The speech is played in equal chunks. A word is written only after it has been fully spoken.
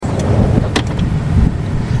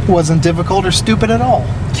It wasn't difficult or stupid at all.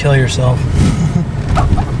 Kill yourself.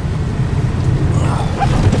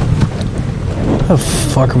 How the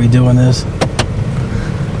fuck are we doing this?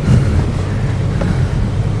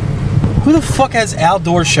 Who the fuck has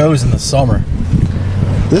outdoor shows in the summer?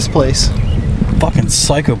 This place. Fucking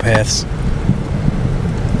psychopaths.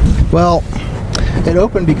 Well, it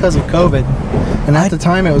opened because of COVID, and at the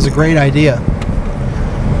time it was a great idea.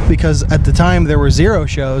 Because at the time there were 0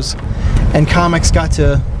 shows, and comics got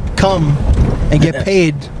to come and get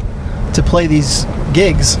paid to play these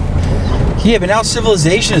gigs. Yeah, but now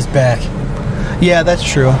civilization is back. Yeah, that's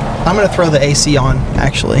true. I'm going to throw the AC on,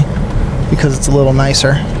 actually, because it's a little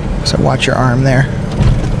nicer. So watch your arm there.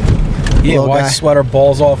 Yeah, why sweat our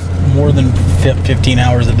balls off more than 15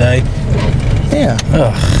 hours a day? Yeah.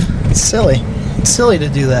 Ugh. It's silly. It's silly to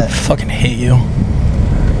do that. I fucking hate you.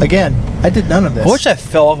 Again, I did none of this. I wish I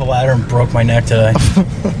fell off a ladder and broke my neck today.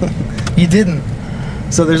 You didn't.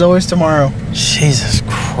 So there's always tomorrow. Jesus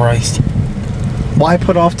Christ. Why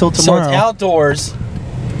put off till tomorrow? So it's outdoors.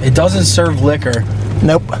 It doesn't serve liquor.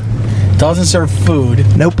 Nope. It doesn't serve food.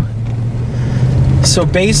 Nope. So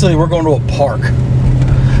basically, we're going to a park.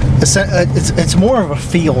 It's more of a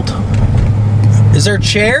field. Is there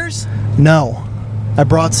chairs? No. I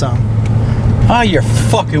brought some. Ah, you're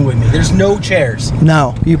fucking with me. There's no chairs.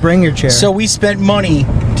 No. You bring your chair. So we spent money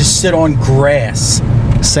to sit on grass.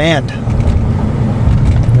 Sand.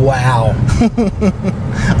 Wow.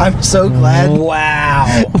 I'm so glad.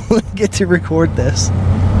 Wow. We get to record this.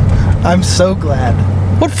 I'm so glad.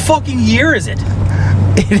 What fucking year is it?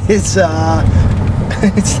 It is,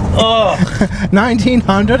 it's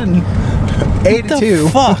 1982. What the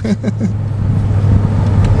fuck?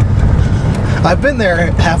 I've been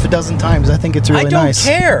there half a dozen times. I think it's really nice.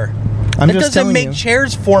 I don't care. It doesn't make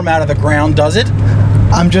chairs form out of the ground, does it?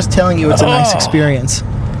 I'm just telling you, it's a nice experience.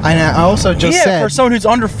 And I also just said... Yeah, for someone who's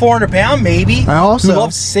under 400 pounds, maybe. I also... who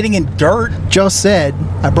loves sitting in dirt. Just said,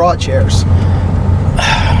 I brought chairs.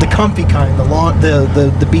 The comfy kind,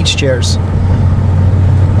 the beach chairs.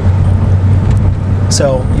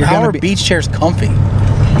 So, you're How gonna are beach chairs comfy?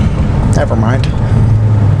 Never mind.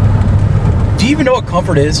 Do you even know what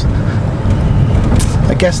comfort is?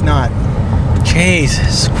 I guess not.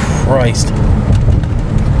 Jesus Christ.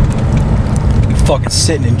 You fucking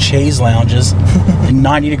sitting in chaise lounges in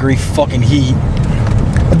 90-degree fucking heat.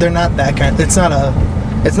 They're not that kind. It's not a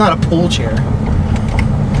pool chair.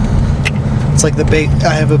 It's like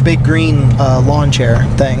I have a big green lawn chair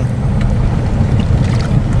thing.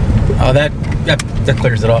 Oh, that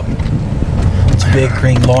clears it up. It's a big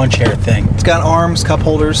green lawn chair thing. It's got arms, cup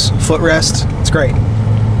holders, footrest. It's great.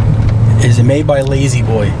 Is it made by Lazy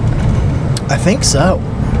Boy? I think so.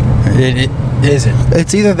 It isn't.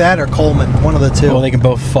 It's either that or Coleman, one of the two. Well, they can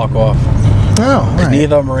both fuck off. Oh, right.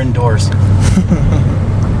 Neither of them are indoors.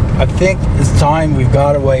 I think it's time we've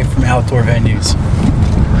got away from outdoor venues.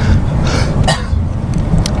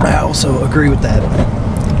 I also agree with that.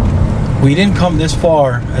 We didn't come this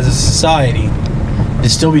far as a society to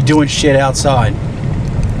still be doing shit outside.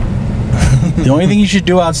 The only thing you should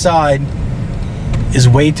do outside is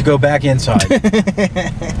wait to go back inside.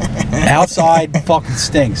 Outside fucking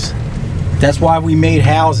stinks. That's why we made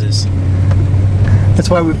houses. That's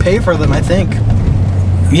why we pay for them, I think.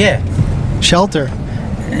 Yeah. Shelter.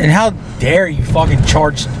 And how dare you fucking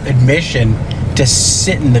charge admission to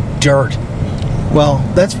sit in the dirt? Well,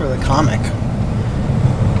 that's for the comic.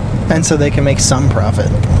 And so they can make some profit.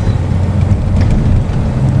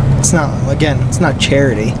 It's not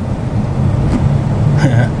charity.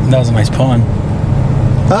 That was a nice pun.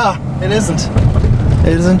 Ah, it isn't.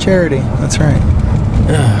 It isn't charity. That's right.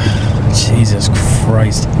 Jesus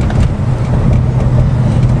Christ.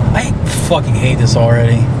 I fucking hate this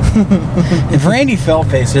already. If Randy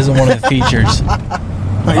Feltface isn't one of the features,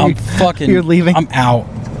 You're leaving? I'm out.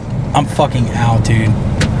 I'm fucking out, dude.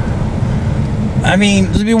 I mean,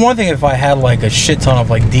 it'd be one thing if I had like a shit ton of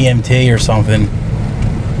like DMT or something.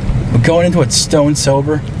 But going into it stone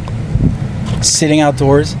sober, sitting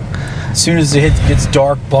outdoors, as soon as it gets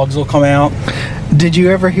dark, bugs will come out. Did you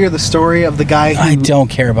ever hear the story of the guy who I don't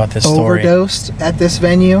care about this story. Overdosed at this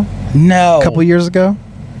venue? No. A couple years ago?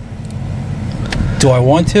 Do I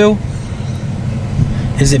want to?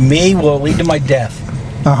 Is it me? Will it lead to my death?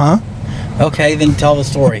 Uh-huh. Okay, then tell the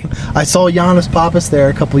story. I saw Giannis Pappas there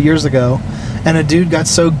a couple years ago, and a dude got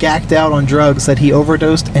so gacked out on drugs that he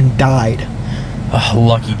overdosed and died. Oh,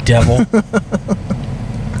 lucky devil.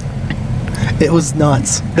 It was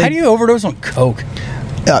nuts. How do you overdose on coke?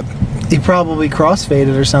 He probably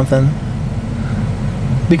crossfaded or something.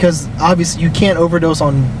 Because obviously you can't overdose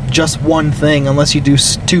on just one thing unless you do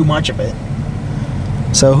too much of it.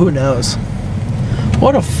 So who knows?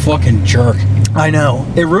 What a fucking jerk. I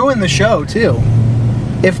know. It ruined the show, too.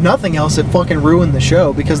 If nothing else, it fucking ruined the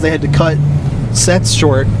show because they had to cut sets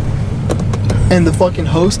short. And the fucking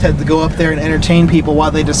host had to go up there and entertain people while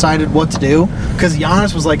they decided what to do. Because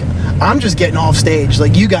Giannis was like, I'm just getting off stage.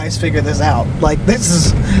 Like, you guys figure this out. Like,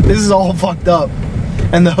 this is all fucked up.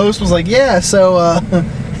 And the host was like, yeah, so,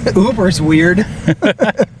 Uber's weird.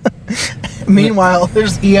 Meanwhile,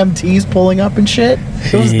 there's EMTs pulling up and shit.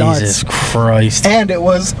 It was nuts. Jesus Christ. And it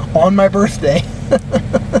was on my birthday.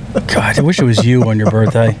 God, I wish it was you on your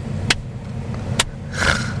birthday.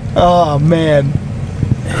 Oh, man.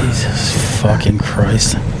 Jesus fucking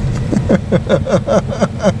Christ.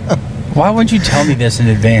 Why wouldn't you tell me this in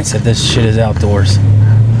advance that this shit is outdoors?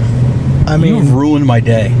 I mean, you've ruined my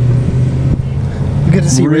day. We get to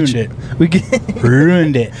see ruined Rich. It.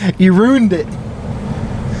 Ruined it. You ruined it.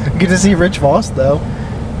 Get to see Rich Voss, though.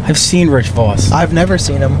 I've seen Rich Voss. I've never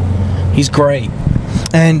seen him. He's great.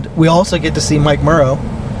 And we also get to see Mike Murro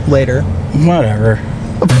later. Whatever.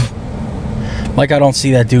 Like I don't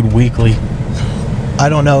see that dude weekly. I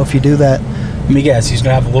don't know if you do that. Let me guess, he's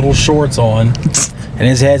going to have little shorts on, and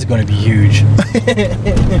his head's going to be huge.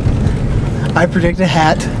 I predict a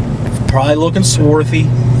hat. Probably looking swarthy.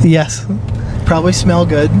 Yes. Probably smell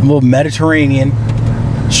good. A little Mediterranean.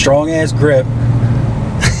 Strong-ass grip.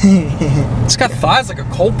 It's got thighs like a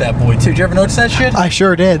Colt, that boy, too. Did you ever notice that shit? I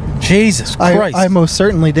sure did. Jesus Christ. I most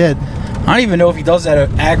certainly did. I don't even know if he does that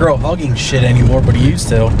aggro hugging shit anymore, but he used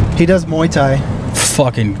to. He does Muay Thai.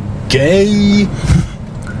 Fucking gay.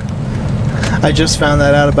 I just found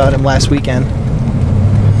that out about him last weekend.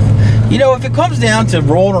 You know, if it comes down to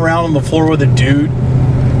rolling around on the floor with a dude,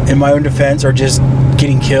 in my own defense, or just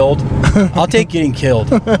getting killed, I'll take getting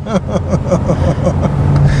killed.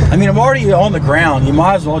 I mean, I'm already on the ground. You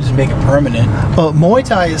might as well just make it permanent. Well, Muay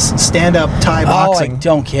Thai is stand-up Thai boxing. Oh, I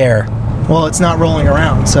don't care. Well, it's not rolling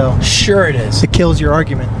around, so... Sure it is. It kills your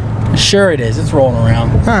argument. Sure it is. It's rolling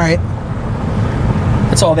around. All right.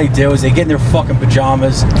 That's all they do is they get in their fucking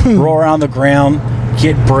pajamas, roll around the ground,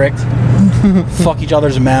 get bricked, fuck each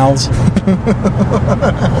other's mouths.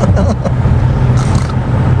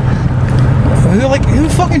 Who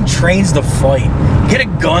fucking trains to fight? Get a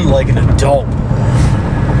gun like an adult.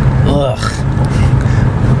 Ugh.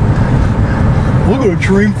 I'm gonna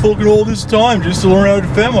train fucking all this time just to learn how to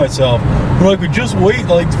defend myself. When I could just wait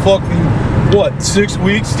like fucking, 6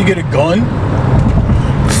 weeks to get a gun?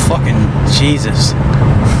 Fucking Jesus.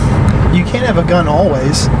 You can't have a gun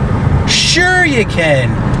always. Sure you can.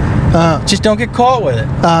 Just don't get caught with it.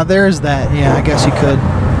 There's that. Yeah, I guess you could.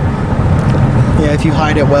 Yeah, if you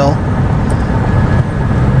hide it well.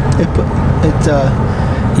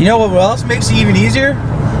 You know what else makes it even easier?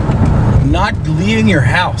 Not leaving your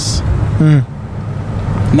house.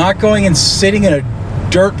 Not going and sitting in a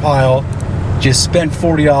dirt pile. Just spent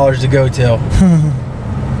 $40 to go to.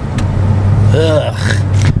 Ugh.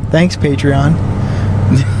 Thanks, Patreon.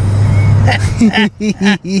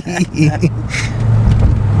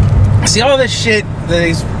 See, all this shit,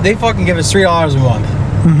 they fucking give us $3 a month.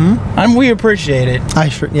 And we appreciate it.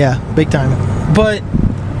 Yeah, big time. But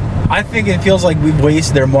I think it feels like we've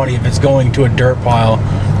wasted their money if it's going to a dirt pile.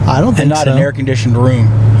 I don't think so. And not an air-conditioned room.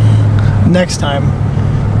 Next time.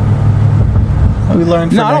 We learn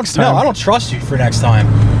for next time. No, I don't trust you for next time.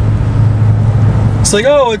 It's like,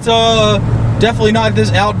 oh, it's definitely not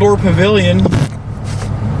this outdoor pavilion.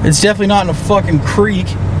 It's definitely not in a fucking creek.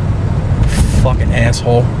 Fucking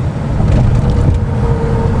asshole.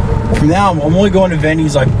 From now, I'm only going to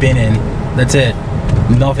venues I've been in. That's it.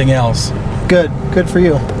 Nothing else. Good. Good for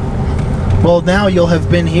you. Well, now you'll have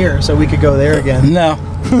been here, so we could go there again. No.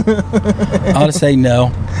 I'll just say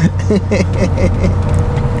no.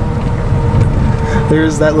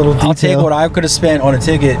 There's that little detail. I'll take what I could have spent on a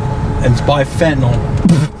ticket and buy fentanyl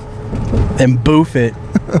and boof it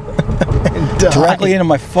directly into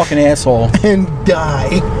my fucking asshole. And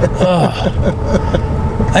die.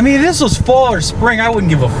 I mean, if this was fall or spring, I wouldn't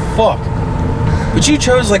give a fuck. But you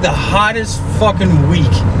chose like the hottest fucking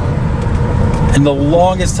week in the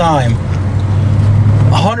longest time.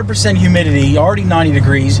 100% humidity, already 90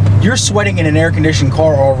 degrees. You're sweating in an air-conditioned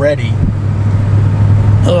car already.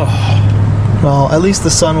 Ugh. Well, at least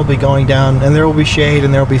the sun will be going down, and there will be shade,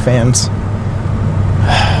 and there will be fans.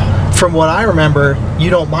 From what I remember, you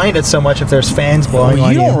don't mind it so much if there's fans blowing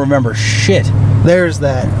on you. You don't remember shit. There's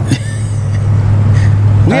that.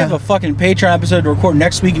 We have a fucking Patreon episode to record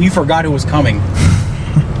next week, and you forgot who was coming.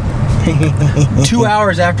 2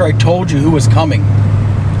 hours after I told you who was coming.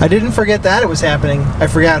 I didn't forget that it was happening. I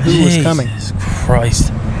forgot who was coming. Jesus Christ.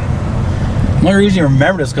 The only reason you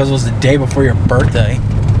remember this is because it was the day before your birthday.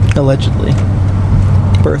 Allegedly.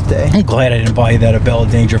 birthday. I'm glad I didn't buy you that Abella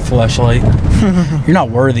Danger flashlight. You're not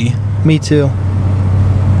worthy. Me too.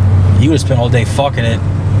 You would have spent all day fucking it.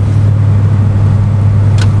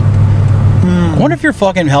 I wonder if your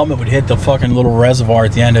fucking helmet would hit the fucking little reservoir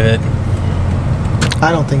at the end of it.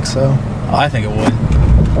 I don't think so. I think it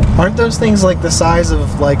would. Aren't those things like the size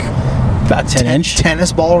of like About 10 inch.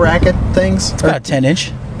 tennis ball racket things? It's about 10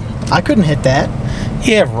 inch. I couldn't hit that.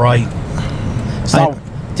 Yeah, right. It's not,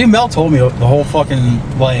 dude, Mel told me the whole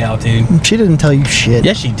fucking layout, dude. She didn't tell you shit.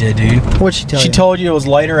 Yes, she did, dude. What'd she tell you? She told you it was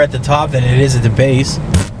lighter at the top than it is at the base.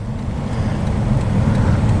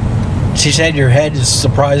 She said your head is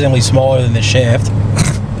surprisingly smaller than the shaft.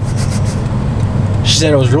 She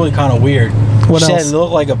said it was really kind of weird. What she else? said it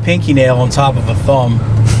looked like a pinky nail on top of a thumb.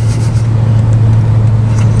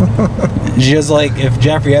 Just like if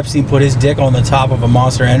Jeffrey Epstein put his dick on the top of a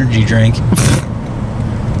Monster Energy drink.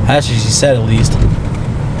 That's what she said, at least.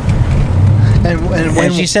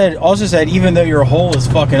 And she said, also said, even though your hole is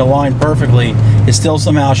fucking aligned perfectly, it still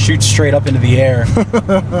somehow shoots straight up into the air.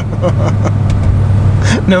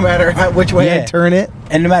 no matter which way I turn it.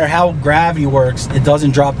 And no matter how gravity works, it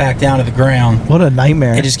doesn't drop back down to the ground. What a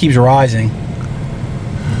nightmare. It just keeps rising.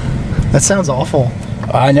 That sounds awful.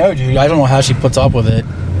 I know, dude. I don't know how she puts up with it.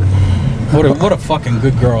 What a fucking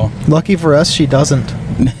good girl. Lucky for us, she doesn't.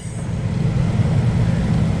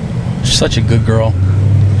 She's such a good girl.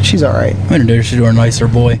 She's alright. I'm gonna introduce her to a nicer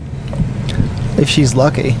boy. If she's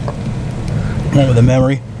lucky. One with a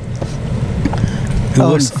memory. Who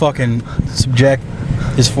wouldn't fucking subject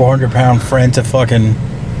his 400-pound friend to fucking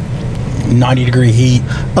 90-degree heat.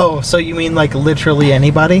 Oh, so you mean like literally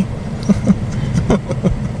anybody?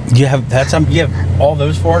 You have all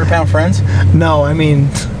those 400-pound friends? No, I mean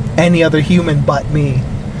any other human but me.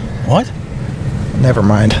 What? Never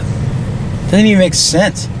mind. Doesn't even make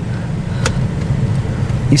sense.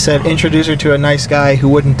 You said introduce her to a nice guy who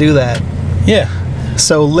wouldn't do that. Yeah.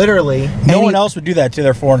 So literally, no one else would do that to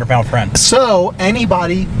their 400-pound friend. So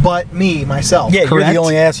anybody but me, myself. Yeah, correct? you're the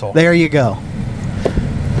only asshole. There you go.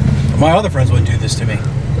 My other friends wouldn't do this to me.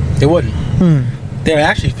 They wouldn't. They'd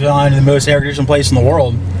actually find the most air-conditioned place in the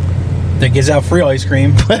world that gives out free ice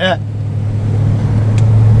cream.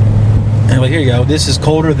 And like, here you go. This is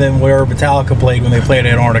colder than where Metallica played when they played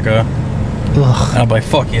Antarctica. Ugh. And I'm like,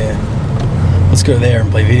 fuck yeah. Let's go there and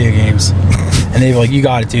play video games. And they'd be like, you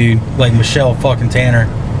got it, dude. Like Michelle fucking Tanner.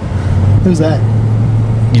 Who's that?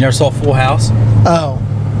 You never saw Full House? Oh,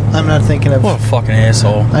 I'm not thinking of. What a fucking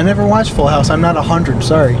asshole. I never watched Full House. I'm not 100.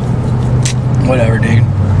 Sorry. Whatever, dude.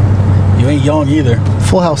 You ain't young either.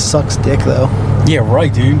 Full House sucks dick though. Yeah,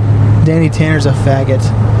 right, dude. Danny Tanner's a faggot.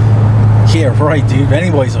 Yeah, right, dude. If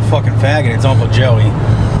anybody's a fucking faggot, it's Uncle Joey.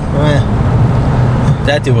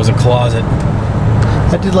 That dude was a closet.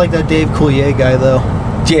 I did like that Dave Coulier guy though.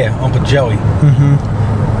 Yeah, Uncle Joey.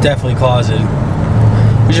 Definitely closeted.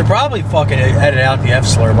 We should probably fucking edit out the F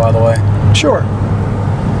slur, by the way. Sure.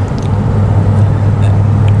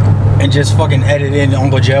 And just fucking edit in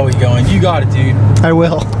Uncle Joey going, you got it, dude. I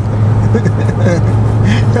will.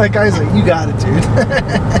 That guy's like, you got it, dude.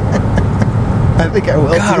 I think I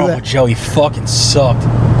will. God, Uncle Joey fucking sucked.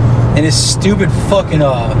 And his stupid fucking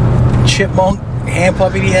chipmunk hand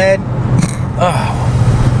puppet he had.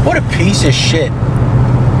 Oh, what a piece of shit.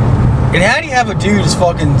 And how do you have a dude as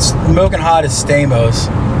fucking smoking hot as Stamos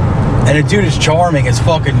and a dude as charming as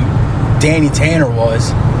fucking Danny Tanner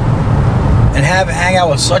was and hang out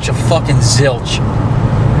with such a fucking zilch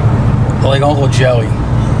like Uncle Joey?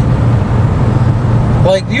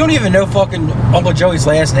 Like, you don't even know fucking Uncle Joey's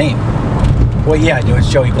last name. Well, yeah, I do. It's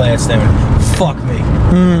Joey Gladstone. Fuck me.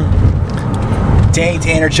 Danny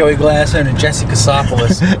Tanner, Joey Gladstone, and Jesse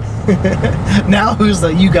Kasopoulos. Now who's the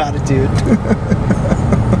you got it, dude?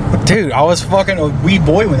 Dude, I was fucking a wee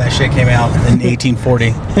boy when that shit came out in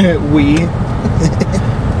 1840. We.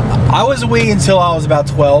 I was a wee until I was about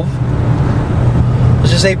 12.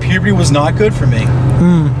 Let's just say puberty was not good for me.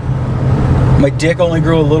 My dick only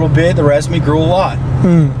grew a little bit. The rest of me grew a lot.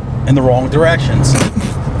 In the wrong directions.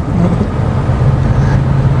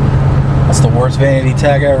 That's the worst vanity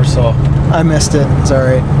tag I ever saw. I missed it. It's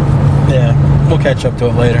alright. Yeah, we'll catch up to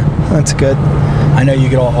it later. That's good. I know you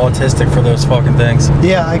get all autistic for those fucking things.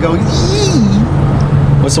 Yeah, I go,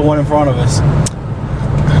 yee! What's the one in front of us?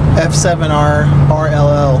 F7R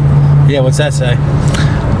RLL. Yeah, what's that say?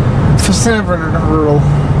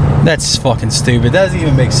 That's fucking stupid. That doesn't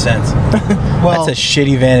even make sense. Well, that's a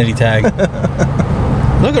shitty vanity tag.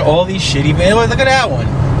 Look at all these shitty vanity. Look at that one.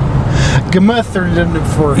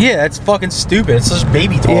 for. Yeah, that's fucking stupid. It's just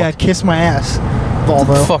baby talk. Yeah, kiss my ass,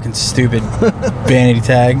 Volvo. Fucking stupid vanity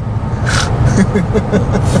tag.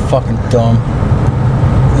 Fucking dumb.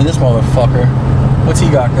 And this motherfucker. What's he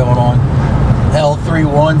got going on?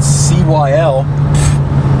 L31CYL.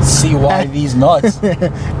 CY these nuts.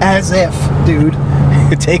 As if, dude.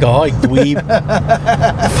 Take a hike, dweeb.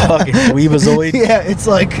 Fucking dweebazoid. Yeah, it's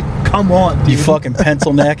like, come on, dude. You fucking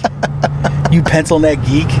pencil neck. You pencil neck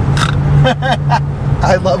geek.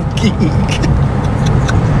 I love geek.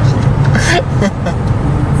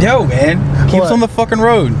 Yo, man. Keeps What? on the fucking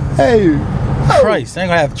road. Hey. Christ, I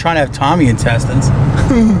ain't trying to have Tommy intestines.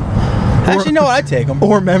 Actually, you know what? I take them.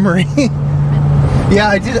 Or memory. Yeah,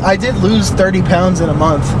 I did lose 30 pounds in a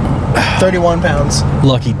month. 31 pounds.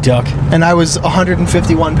 Lucky duck. And I was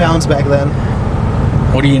 151 pounds back then.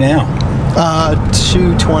 What are you now?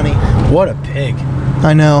 220. What a pig.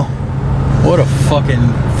 I know. What a fucking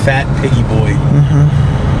fat piggy boy. Mm-hmm.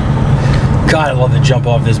 God, I love to jump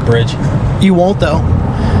off this bridge. You won't, though.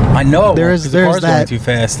 I know. There's the car's going that. too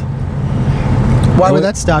fast. Why would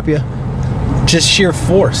that stop you? Just sheer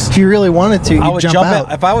force. If you really wanted to, you'd jump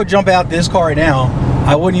out. If I would jump out this car right now,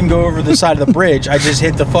 I wouldn't even go over the side of the bridge. I just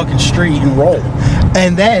hit the fucking street and roll.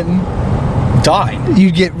 And then Die.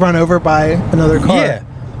 you'd get run over by another car. Yeah.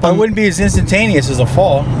 But it wouldn't be as instantaneous as a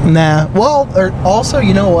fall. Nah. Well, or also,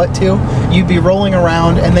 you know what, too? You'd be rolling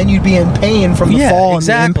around, and then you'd be in pain from the fall and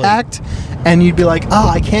the impact. And you'd be like, oh,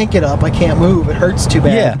 I can't get up. I can't move. It hurts too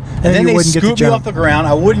bad. Yeah. And then they scoop me off the ground.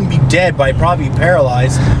 I wouldn't be dead, but I'd probably be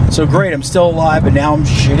paralyzed. So great, I'm still alive, but now I'm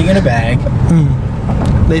shitting in a bag.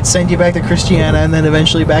 They'd send you back to Christiana and then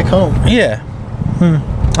eventually back home. Yeah.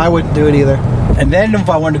 I wouldn't do it either. And then if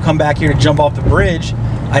I wanted to come back here to jump off the bridge,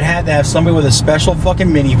 I'd have to have somebody with a special fucking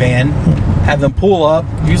minivan, have them pull up,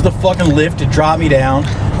 use the fucking lift to drop me down.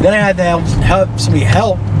 Then I had to have somebody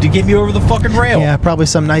help to get me over the fucking rail. Yeah, probably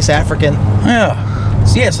some nice African. Yeah.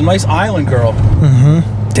 So yeah, some nice island girl.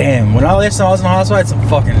 Mm-hmm. Damn. When last time I was in the hospital, I had some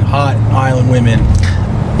fucking hot island women.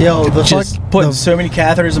 Yo, Just putting so many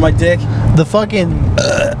catheters in my dick. The fucking...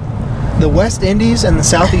 the West Indies and the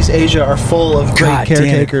Southeast Asia are full of great God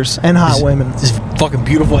caretakers and hot women. This fucking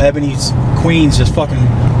beautiful ebony queens just fucking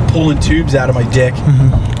pulling tubes out of my dick.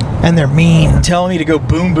 Mm-hmm. And they're mean. Telling me to go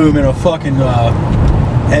boom boom in a fucking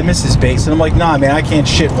emesis base. And I'm like, nah, man, I can't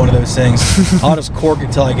shit one of those things. I'll just cork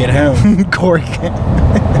it till I get home. Cork.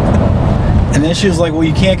 And then she was like, well,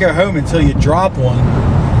 you can't go home until you drop one.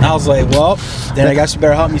 And I was like, well, then I guess you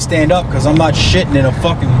better help me stand up because I'm not shitting in a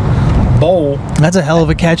fucking bowl. That's a hell of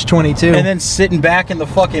a catch-22. And then sitting back in the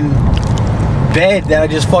fucking bed that I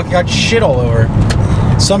just fucking got shit all over.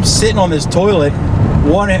 So I'm sitting on this toilet.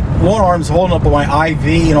 One arm's holding up my IV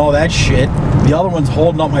and all that shit. The other one's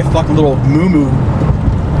holding up my fucking little moo-moo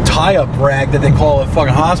tie-up rag that they call a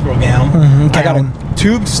fucking hospital gown. Mm-hmm, I got a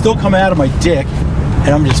tube still coming out of my dick, and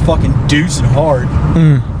I'm just fucking deucing hard.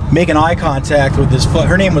 Making eye contact with this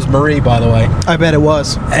her name was Marie, by the way. I bet it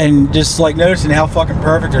was. And just like noticing how fucking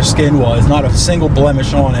perfect her skin was. Not a single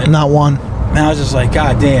blemish on it. Not one. And I was just like,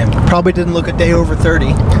 God damn. Probably didn't look a day over 30.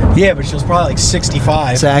 Yeah, but she was probably like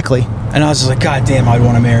 65. Exactly. And I was just like, God damn, I'd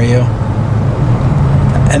want to marry you.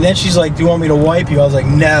 And then she's like, do you want me to wipe you? I was like,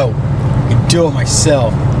 no. I can do it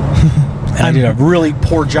myself. And I did a really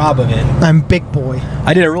poor job of it. I'm big boy.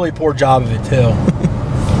 I did a really poor job of it, too.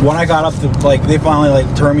 When I got up to, like, they finally,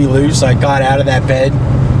 like, turned me loose, I got out of that bed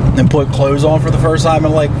and put clothes on for the first time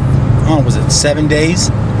in, like, I don't know, was it 7 days?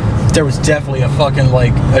 There was definitely a fucking,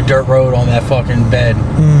 like, a dirt road on that fucking bed.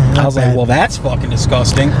 I was like, well, that's fucking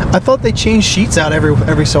disgusting. I thought they changed sheets out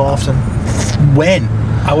every so often. When?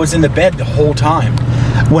 I was in the bed the whole time.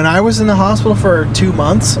 When I was in the hospital for 2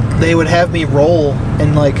 months, they would have me roll,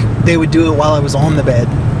 and, like, they would do it while I was on the bed.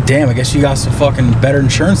 Damn, I guess you got some fucking better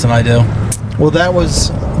insurance than I do. Well, that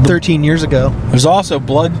was 13 years ago. There's also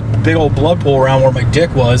big old blood pool around where my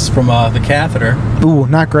dick was from the catheter. Ooh,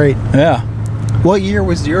 not great. Yeah. What year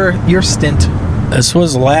was your stint? This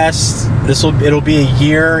was it'll be a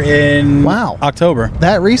year in October.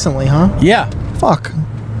 That recently, huh? Yeah. Fuck.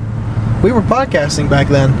 We were podcasting back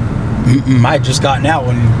then. I had just gotten out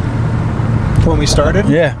when we started?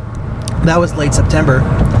 Yeah. That was late September,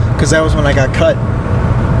 because that was when I got cut.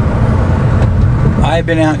 I had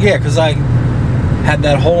been out, yeah, because I had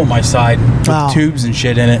that hole in my side with tubes and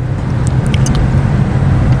shit in it.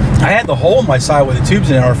 I had the hole in my side with the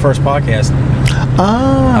tubes in it our first podcast.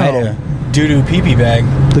 Oh. I had a doo-doo pee-pee bag.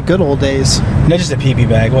 The good old days. Not just a pee-pee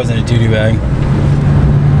bag. It wasn't a doo-doo bag.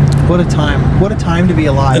 What a time. What a time to be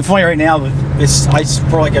alive. It's funny right now,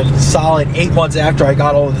 for like a solid 8 months after I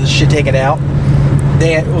got all of this shit taken out,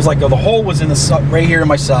 it was like the hole was in right here in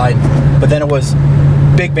my side, but then it was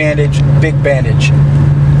big bandage.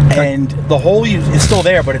 And the hole is still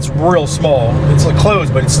there, but it's real small. It's like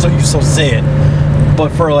closed, but you still see it.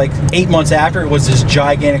 But for like 8 months after, it was this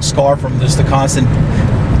gigantic scar from just the constant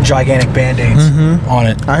gigantic band-aids on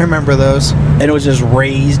it. I remember those. And it was just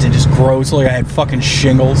raised and just gross. Like I had fucking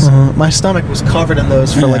shingles. My stomach was covered in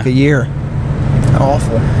those for like a year.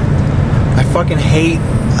 Awful. I fucking hate.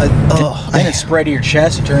 Then it spread to your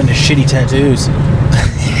chest and turned into shitty tattoos.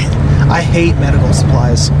 I hate medical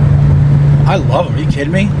supplies. I love them. Are you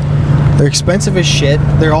kidding me? They're expensive as shit.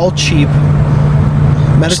 They're all cheap.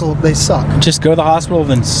 Medical, they suck. Just go to the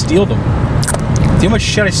hospital and steal them. Do you know how much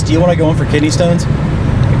shit I steal when I go in for kidney stones?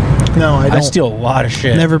 No, I don't. I steal a lot of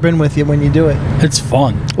shit. Never been with you when you do it. It's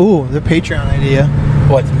fun. Ooh, the Patreon idea.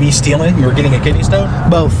 What, me stealing? You're getting a kidney stone?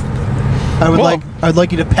 Both. I'd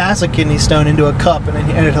like you to pass a kidney stone into a cup, and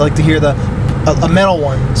I'd like to hear a metal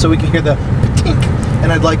one, so we can hear the tink.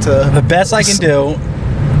 And I'd like to. The best I can do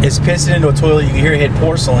is piss it into a toilet. You can hear it hit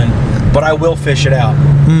porcelain, but I will fish it out.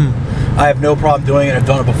 I have no problem doing it. I've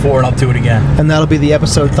done it before, and I'll do it again. And that'll be the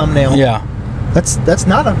episode thumbnail. Yeah. That's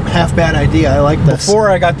not a half bad idea. I like this. Before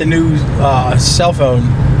I got the new cell phone,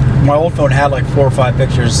 my old phone had like 4 or 5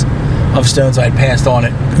 pictures of stones I'd passed on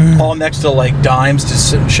it, all next to like dimes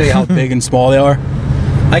to show you how big and small they are.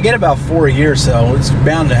 I get about 4 a year, so it's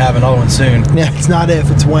bound to have another one soon. Yeah, it's not if,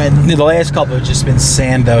 it's when. The last couple have just been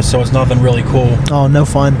sand though, so it's nothing really cool. Oh, no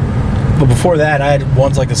fun. But before that, I had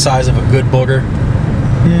ones like the size of a good booger.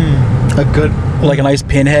 A good, like a nice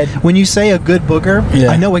pinhead. When you say a good booger,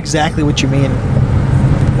 I know exactly what you mean.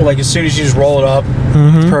 Like as soon as you just roll it up,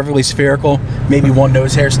 it's perfectly spherical. Maybe one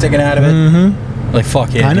nose hair sticking out of it. Like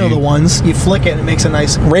fuck yeah, I know dude. the ones. You flick it and it makes a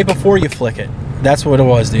nice. Right before you flick it. That's what it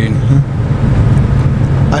was, dude.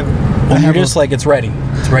 When you're just like, it's ready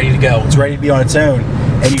to go, it's ready to be on its own,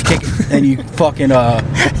 and you kick it, and you fucking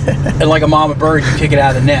and like a mama bird, you kick it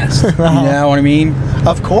out of the nest. You know what I mean?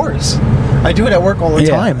 Of course. I do it at work all the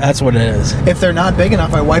time. That's what it is. If they're not big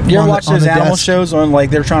enough, I wipe them. You ever watch those animal desk. shows on like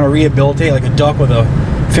they're trying to rehabilitate like a duck with a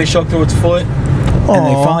fish hook through its foot, and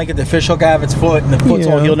they finally get the fish hook out of its foot, and the foot's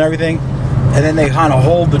all healed and everything, and then they kind of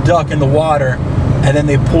hold the duck in the water, and then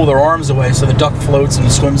they pull their arms away so the duck floats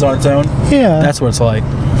and swims on its own. Yeah, that's what it's like.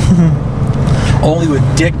 Only with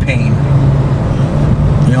dick pain.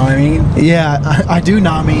 You know what I mean? Yeah, I do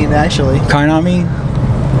not mean actually. Kind of mean.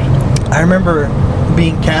 I remember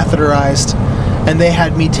being catheterized, and they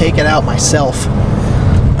had me take it out myself.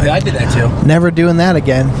 I did that too. Never doing that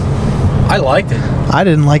again. I liked it. I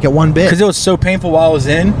didn't like it one bit. Because it was so painful while I was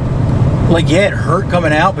in. Like, yeah, it hurt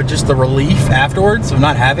coming out, but just the relief afterwards of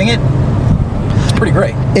not having it, it's pretty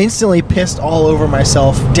great. Instantly pissed all over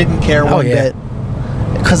myself. Didn't care one bit.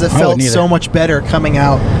 Because it felt so much better coming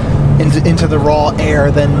out into the raw air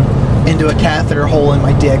than into a catheter hole in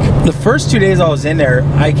my dick. The first 2 days I was in there,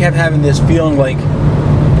 I kept having this feeling like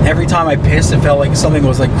every time I pissed, it felt like something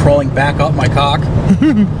was like crawling back up my cock.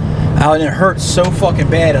 And it hurt so fucking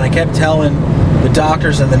bad, and I kept telling the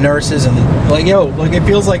doctors and the nurses, and like, yo, like it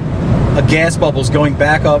feels like a gas bubble's going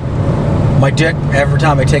back up my dick every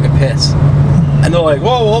time I take a piss. And they're like,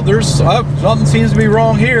 whoa, well, there's something seems to be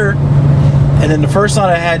wrong here. And then the first night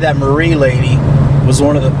I had that Marie lady was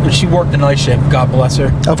one of the, she worked the night shift, God bless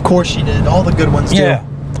her. Of course she did. All the good ones do. Yeah.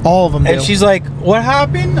 All of them do. And she's like, what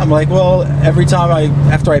happened? I'm like, well, every time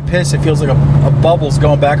after I piss, it feels like a bubble's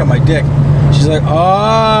going back on my dick. She's like, oh,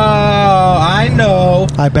 I know.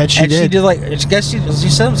 I bet she did. And she did like, I guess she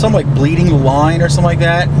said something like bleeding line or something like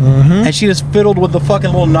that. And she just fiddled with the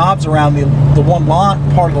fucking little knobs around the one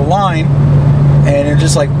part of the line, and it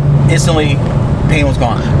just like instantly pain was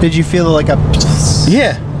gone. Did you feel like a?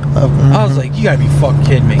 Yeah. I was like, you gotta be fucking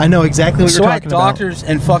kidding me. I know exactly what you're talking about. So I had doctors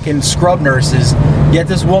and fucking scrub nurses, yet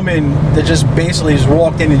this woman that just basically just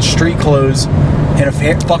walked in street clothes and a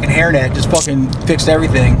fucking hairnet just fucking fixed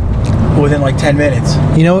everything within like 10 minutes.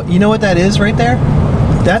 You know what that is right there?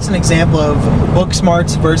 That's an example of book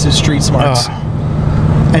smarts versus street smarts.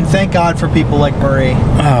 And thank God for people like Murray.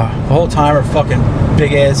 The whole time her fucking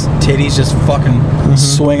big ass titties just fucking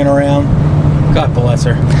swinging around. God bless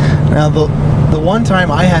her. Now the one time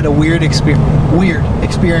I had a weird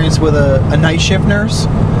experience with a night shift nurse,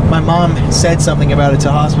 my mom said something about it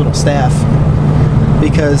to hospital staff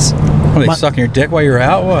because. Were they sucking your dick while you were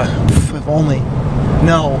out? What? If only.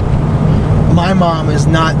 No. My mom is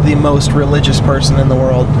not the most religious person in the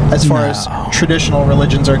world as far as traditional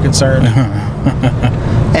religions are concerned.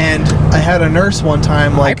 And I had a nurse one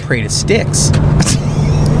time like, I pray to sticks.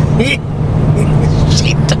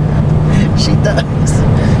 She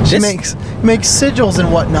does. She makes sigils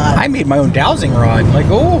and whatnot. I made my own dowsing rod. Like,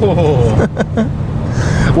 oh.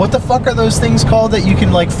 What the fuck are those things called that you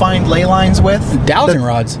can like find ley lines with? Dowsing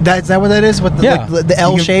rods. Is that what that is? With the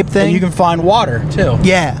L-shaped thing? And you can find water too.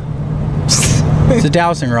 Yeah. It's a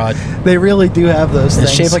dowsing rod. They really do have those things.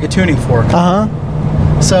 It's shaped like a tuning fork.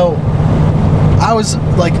 So I was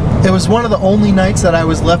like, it was one of the only nights that I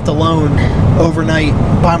was left alone overnight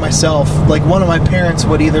by myself. Like, one of my parents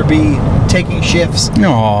would either be taking shifts.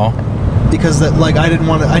 Aww. Because that, like, I didn't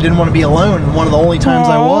want to be alone. One of the only times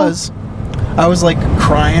I was like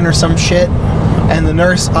crying or some shit, and the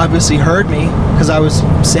nurse obviously heard me because I was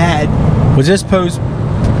sad. Was this post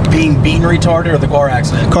being beaten retarded or the car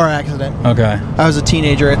accident? Car accident. Okay. I was a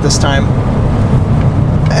teenager at this time,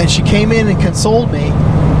 and she came in and consoled me,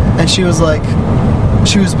 and she was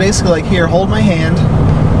basically like, "Here, hold my hand."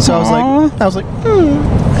 So Aww. I was like,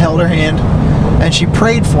 held her hand, and she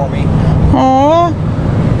prayed for me. Aww.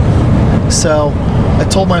 So I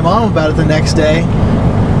told my mom about it the next day,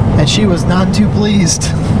 and she was none too pleased.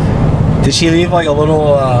 Did she leave like a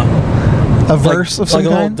little a verse of some like a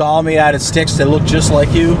little kind? doll made out of sticks that looked just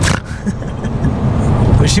like you?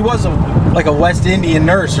 But she was like a West Indian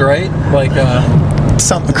nurse, right? Like a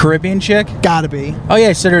Something. Caribbean chick? Gotta be. Oh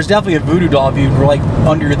yeah, so there's definitely a voodoo doll if you were like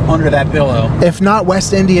under that pillow. If not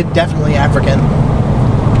West India, definitely African.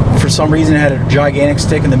 For some reason it had a gigantic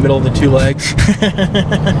stick in the middle of the two legs.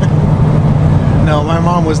 No, my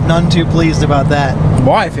mom was none too pleased about that.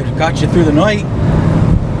 Why? If it had got you through the night.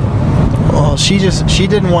 Well, she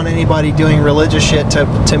didn't want anybody doing religious shit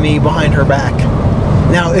to me behind her back.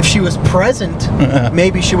 Now, if she was present,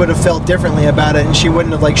 maybe she would have felt differently about it, and she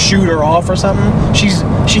wouldn't have like shoot her off or something.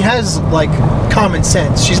 She has like common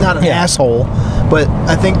sense. She's not an asshole, but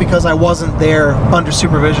I think because I wasn't there under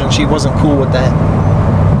supervision, she wasn't cool with that.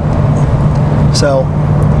 So,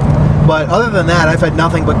 but other than that, I've had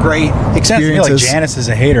nothing but great experiences. I feel like Janice is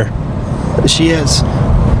a hater. She is.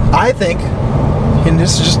 I think, and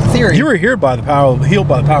this is just a theory. You were healed by the power of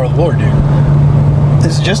the Lord, dude.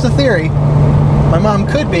 This is just a theory. My mom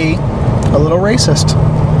could be a little racist.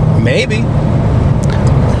 Maybe.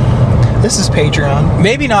 This is Patreon.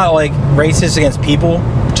 Maybe not like racist against people,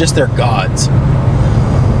 just their gods.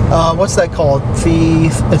 What's that called?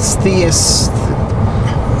 It's theist.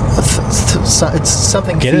 It's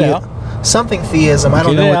something. Get it out. Something theism. I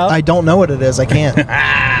don't know. I don't know what it is. I can't.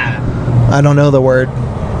 I don't know the word.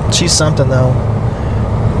 She's something though.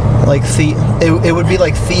 Like it would be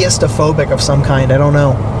like theistophobic of some kind. I don't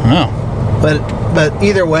know. Oh. But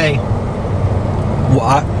either way.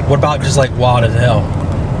 What about just like wild as hell?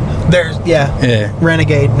 There's Yeah.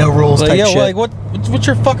 Renegade, no rules type shit. Like what's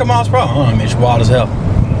your fucking mom's problem? I mean, it's wild as hell.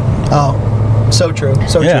 Oh, so true.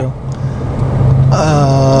 So Yeah. true.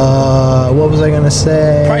 What was I gonna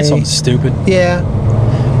say? Probably something stupid. Yeah.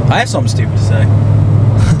 I have something stupid to say.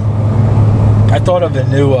 I thought of a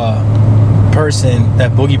new person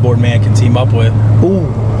that Boogie Board Man can team up with. Ooh.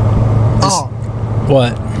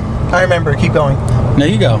 What? I remember. Keep going. No,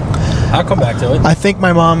 you go. I'll come back to it. I think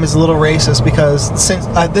my mom is a little racist because since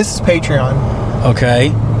this is Patreon.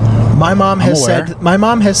 Okay. My mom has aware.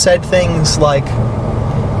 said things like,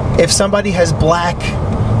 if somebody has black,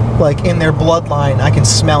 like in their bloodline, I can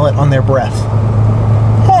smell it on their breath.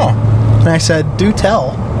 Huh. And I said, do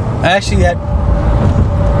tell. Actually, I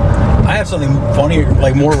have something funny,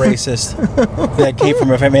 like more racist, that came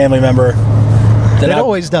from a family member. That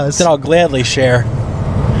always does. That I'll gladly share.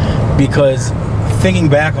 Because thinking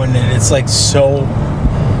back on it, it's like so...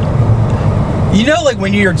 You know, like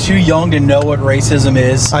when you're too young to know what racism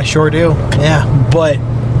is? I sure do. Yeah. But,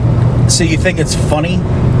 so you think it's funny,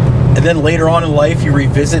 and then later on in life you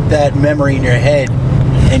revisit that memory in your head,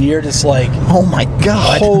 and you're just like... Oh my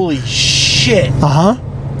God. Holy shit. Uh-huh.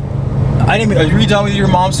 Are you done with your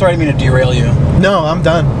mom's story? I didn't mean to derail you. No, I'm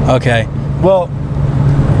done. Okay. Well,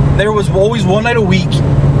 there was always one night a week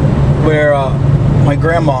where my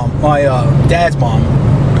grandmom, my dad's mom,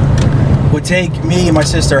 would take me and my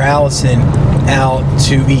sister Allison out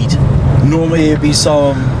to eat. Normally it'd be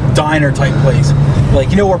some diner type place.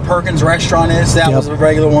 Like, you know where Perkins Restaurant is? That was a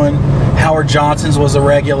regular one. Howard Johnson's was a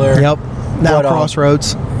regular. Yep. Now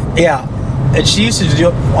Crossroads. Yeah. And she used to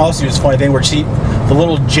do this funny thing where the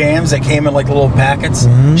little jams that came in like little packets,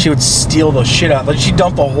 she would steal the shit out. Like, she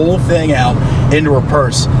dumped the whole thing out into her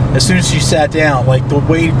purse. As soon as she sat down, like the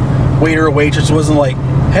waiter or waitress wasn't like,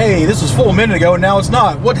 hey, this was full a minute ago and now it's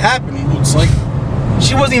not. What happened? It's like,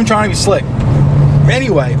 she wasn't even trying to be slick.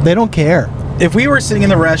 Anyway. They don't care. If we were sitting in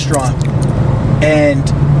the restaurant and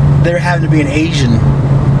there happened to be an Asian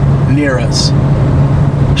near us,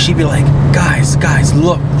 she'd be like, guys,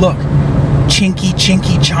 look. Chinky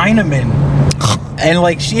Chinaman. And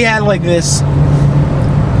like she had like this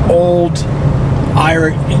old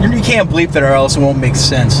Irish, you can't bleep that or else it won't make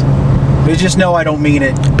sense, but just know I don't mean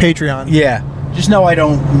it. Patreon. Yeah, just know I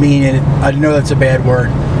don't mean it. I know that's a bad word.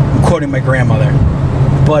 I'm quoting my grandmother,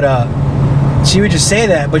 but she would just say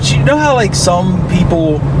that. But you know how like some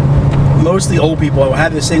people mostly old people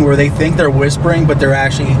have this thing where they think they're whispering, but they're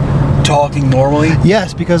actually talking normally.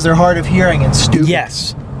 Yes, because they're hard of hearing and stupid.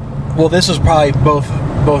 Yes. Well, this was probably both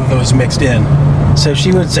of those mixed in. So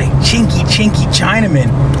she would say, "Chinky, chinky Chinaman,"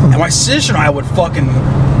 and my sister and I would fucking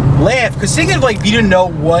laugh because think of like if you didn't know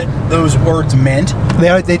what those words meant.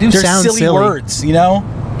 They do They're sound silly words, you know.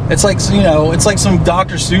 It's like it's like some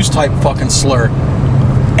Dr. Seuss type fucking slur,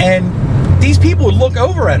 and these people would look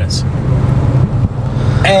over at us,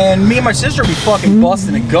 and me and my sister would be fucking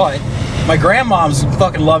busting a gut. My grandmom's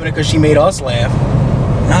fucking loving it because she made us laugh,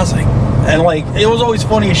 and I was like, and like it was always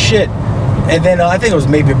funny as shit. And then I think it was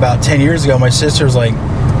maybe about 10 years ago, my sister's like,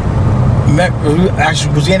 actually,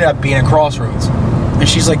 because we ended up being at Crossroads. And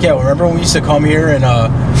she's like, yeah, remember when we used to come here and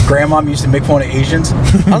Grandma used to make fun of Asians? I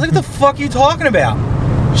was like, what the fuck are you talking about?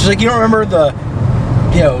 She's like, you don't remember the,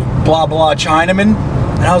 blah, blah, Chinaman?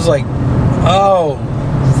 And I was like, oh,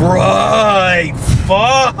 right,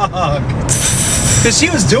 fuck. Because she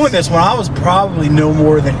was doing this when I was probably no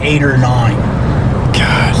more than 8 or 9.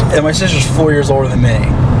 God. And my sister's 4 years older than me.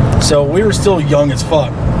 So we were still young as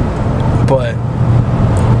fuck. But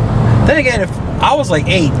then again, if I was like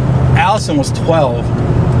 8, Allison was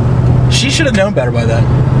 12, she should have known better by then.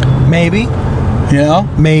 Maybe.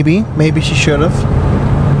 Maybe she should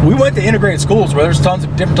have. We went to integrated schools where there's tons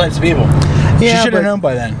of different types of people. Yeah, she should have known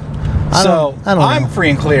by then. I'm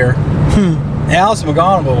free and clear. Allison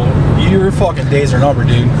McGonigal, your fucking days are numbered,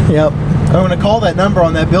 dude. Yep. I'm going to call that number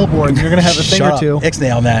on that billboard and you're going to have a thing or two.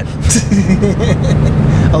 Ixnay on that.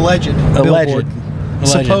 Alleged. Billboard.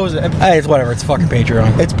 Suppose it. Hey, it's whatever. It's fucking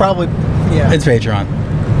Patreon. It's probably, yeah. It's Patreon.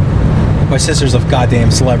 My sister's a goddamn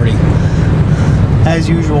celebrity. As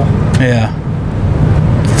usual. Yeah.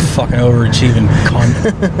 Fucking overachieving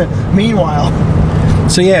cunt. Meanwhile.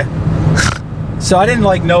 So yeah. So I didn't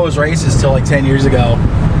know it was racist till 10 years ago.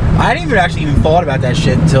 I didn't even thought about that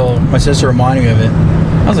shit until my sister reminded me of it.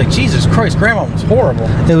 I was like, Jesus Christ, Grandma was horrible.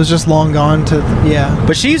 It was just long gone to, yeah.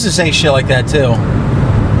 But she used to say shit like that too.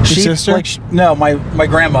 Your sister? No, my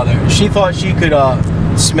grandmother. She thought she could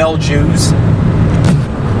smell Jews.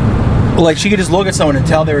 She could just look at someone and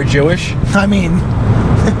tell they were Jewish. I mean.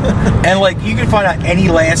 And you could find out any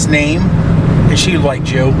last name, and she was like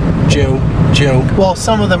Jew. Well,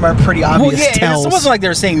 some of them are pretty obvious tells. It wasn't like they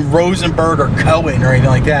were saying Rosenberg or Cohen or anything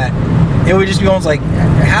like that. It would just be almost like,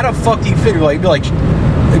 how the fuck do you figure? It'd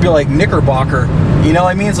be like Knickerbocker. You know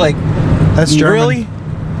what I mean? It's like, that's German. Really?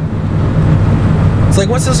 It's like,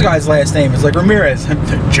 what's this guy's last name? It's like Ramirez.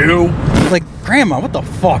 Jew. Like, Grandma, what the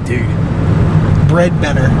fuck, dude? Bread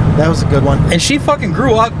Benner. That was a good one. And she fucking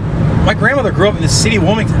grew up. My grandmother grew up in the city of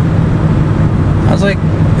Wilmington. I was like,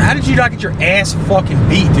 how did you not get your ass fucking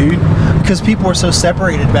beat, dude? Because people were so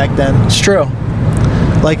separated back then. It's true.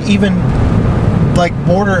 Even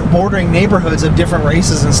bordering neighborhoods of different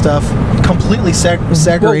races and stuff, completely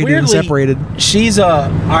segregated and separated. She's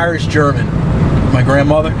Irish German, my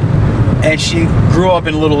grandmother, and she grew up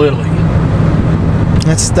in Little Italy.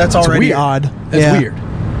 That's already weird. Odd. That's weird.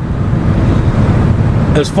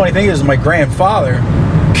 The funny thing is, my grandfather,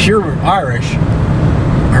 pure Irish,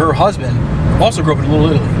 her husband also grew up in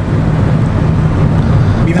Little Italy.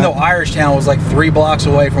 Even though Irishtown was 3 blocks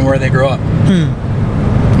away from where they grew up.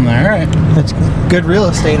 All right. That's good real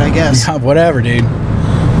estate, I guess. Yeah, whatever, dude.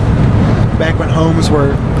 Back when homes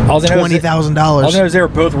were $20,000. All I know is they were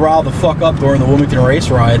both riled the fuck up during the Wilmington race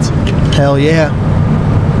rides. Hell yeah.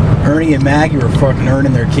 Ernie and Maggie were fucking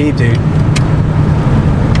earning their keep, dude.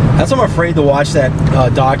 That's why I'm afraid to watch that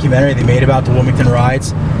documentary they made about the Wilmington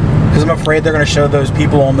rides. Because I'm afraid they're going to show those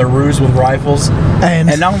people on their roofs with rifles. And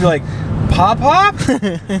now I'm going to be like, Pop?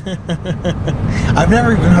 I've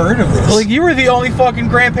never even heard of this. You were the only fucking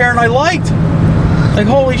grandparent I liked.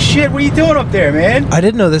 Holy shit, what are you doing up there, man? I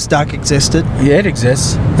didn't know this doc existed. Yeah, it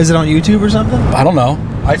exists. Is it on YouTube or something? I don't know.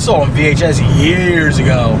 I saw it on VHS years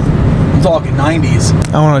ago. I'm talking 90s.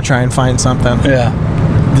 I want to try and find something. Yeah.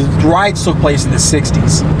 The rides took place in the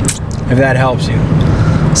 60s, if that helps you.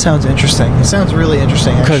 Sounds interesting. It sounds really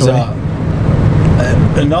interesting, actually.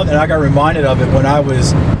 And I got reminded of it when I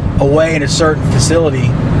was away in a certain facility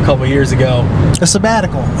a couple of years ago. A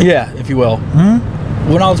sabbatical. Yeah, if you will.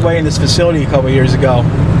 Mm-hmm. When I was away in this facility a couple of years ago,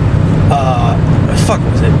 fuck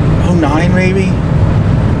was it? 09 maybe?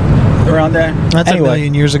 Around there? That's anyway, a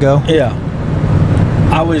million years ago. Yeah.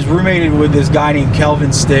 I was roommated with this guy named Kelvin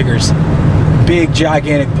Stiggers. Big,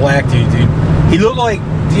 gigantic black dude. He looked like,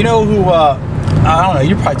 do you know who, I don't know,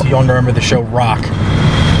 you're probably too young to remember the show Rock.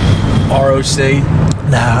 ROC.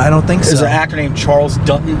 Nah, I don't think so. There's an actor named Charles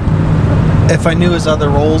Dutton. If I knew his other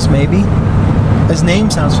roles, maybe. His name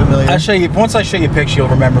sounds familiar. I'll show you. Once I show you a picture, you'll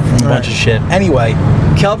remember from a bunch of shit. Anyway,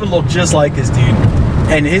 Kelvin looked just like this dude.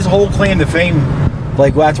 And his whole claim to fame,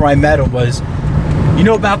 like after I met him, was, you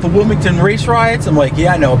know about the Wilmington race riots? I'm like,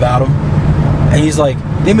 yeah, I know about them. And he's like,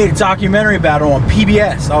 they made a documentary about them on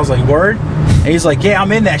PBS. I was like, word? And he's like, yeah,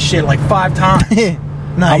 I'm in that shit like 5 times.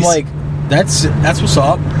 Nice. I'm like, that's what's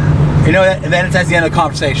up. You know, and then that's the end of the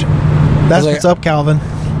conversation. That's what's up, Calvin.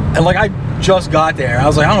 And like, I just got there. I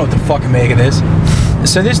was like, I don't know what the fuck to make of this.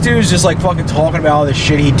 So this dude's just like fucking talking about all the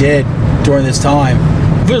shit he did during this time.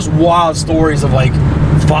 There's wild stories of like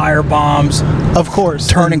fire bombs, of course,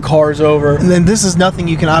 turning cars over. And then this is nothing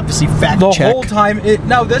you can obviously fact check. The whole time,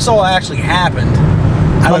 this all actually happened.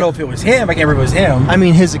 I don't know if it was him. I can't remember if it was him. I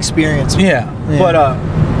mean, his experience. Yeah. But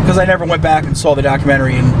because I never went back and saw the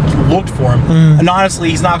documentary and looked for him. And honestly,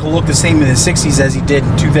 he's not going to look the same in the 60s as he did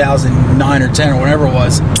in 2009 or 10 or whatever it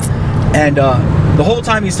was. And the whole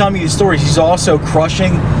time he's telling me these stories, he's also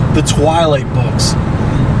crushing the Twilight books.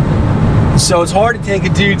 So it's hard to take a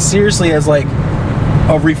dude seriously as like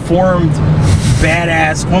a reformed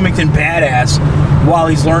badass, Wilmington badass, while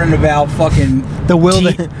he's learning about fucking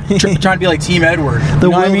trying to be like Team Edward.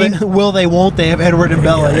 Will they, won't they have Edward and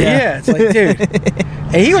Bella? Yeah, it's like, dude.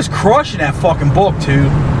 And he was crushing that fucking book too.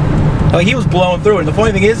 Like, he was blowing through it. And the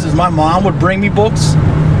funny thing is my mom would bring me books,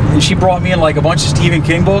 and she brought me in like a bunch of Stephen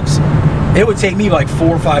King books. It would take me like 4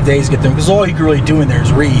 or 5 days to get them, because all you could really do in there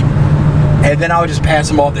is read. And then I would just pass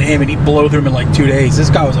them off to him, and he'd blow through them in like 2 days. This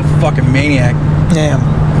guy was a fucking maniac. Damn.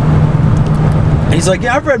 And he's like,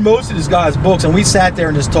 yeah, I've read most of this guy's books, and we sat there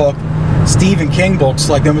and just talked Stephen King books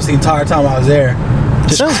like almost the entire time I was there.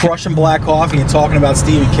 Just crushing black coffee and talking about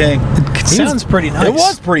Stephen King. It sounds pretty nice. It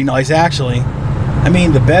was pretty nice, actually. I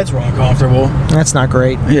mean, the beds were uncomfortable. That's not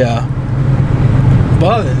great. Yeah. But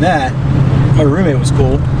other than that, my roommate was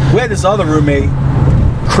cool. We had this other roommate,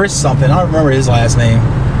 Chris something. I don't remember his last name.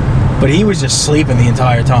 But he was just sleeping the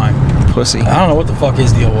entire time. Pussy. I don't know what the fuck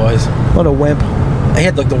his deal was. What a wimp. He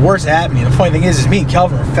had like the worst apnea. The funny thing is me and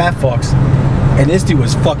Kelvin are fat fucks. And this dude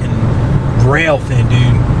was fucking rail thin, dude.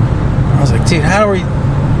 I was like, dude, how do we...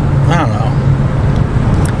 I don't know.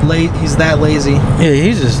 He's that lazy. Yeah, he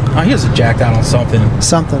was jacked out on something.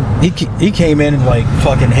 He came in like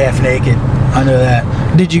fucking half naked. I know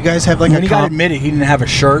that. Did you guys have like when he got admitted, he didn't have a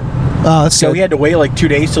shirt. Oh, that's so good. He had to wait like 2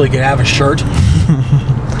 days till he could have a shirt.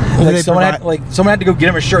 Someone had to go get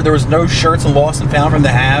him a shirt. There was no shirts in Lost and Found for him to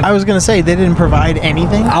have. I was gonna say, they didn't provide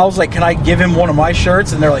anything. I was like, can I give him one of my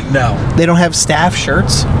shirts? And they're like, no. They don't have staff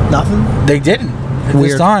shirts? Nothing? They didn't at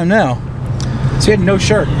this time, no. So he had no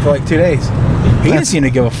shirt for like 2 days. He didn't seem to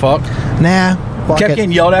give a fuck. Nah. Kept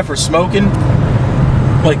getting yelled at for smoking.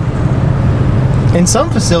 Like, in some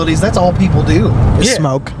facilities, that's all people do is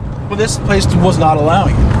smoke. Well, this place was not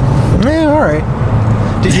allowing it. Yeah, alright.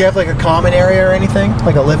 Did you have like a common area or anything?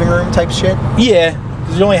 Like a living room type shit? Yeah,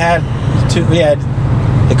 because we only had two. We had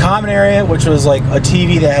the common area, which was like a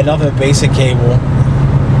TV that had nothing but basic cable,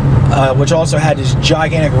 which also had these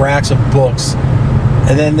gigantic racks of books.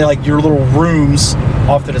 And then they're like your little rooms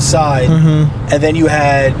off to the side. And then you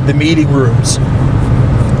had the meeting rooms.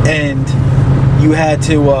 And you had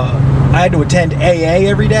to, I had to attend AA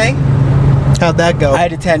every day. How'd that go? I had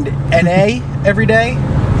to attend NA every day.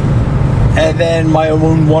 And then my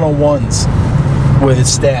own one-on-ones with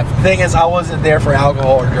staff. The thing is, I wasn't there for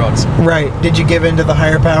alcohol or drugs. Right. Did you give in to the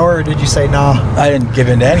higher power, or did you say nah? I didn't give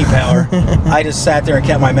in to any power. I just sat there and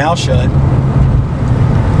kept my mouth shut.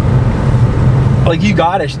 Like, you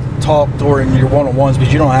gotta talk during your one-on-ones,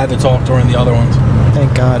 but you don't have to talk during the other ones.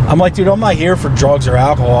 Thank God. I'm like, dude, I'm not here for drugs or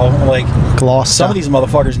alcohol. I'm like, some of these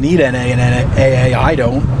motherfuckers need NA and AA. I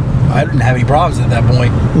don't. I didn't have any problems at that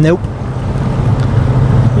point. Nope.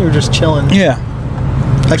 You were just chilling. Yeah.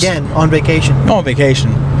 Again, on vacation. On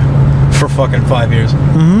vacation. For fucking 5 years.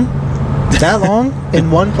 That long? In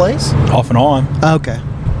one place? Off and on. Okay.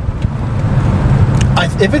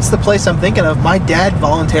 If it's the place I'm thinking of, my dad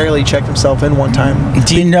voluntarily checked himself in one time.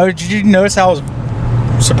 Did you notice how I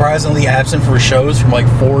was surprisingly absent for shows for like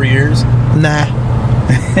 4 years? Nah.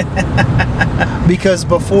 Because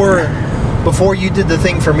before you did the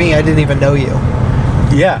thing for me, I didn't even know you.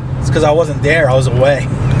 Yeah, it's because I wasn't there. I was away.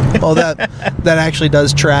 Well, that actually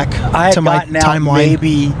does track to my timeline.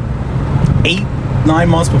 Maybe 8-9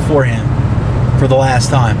 months beforehand for the last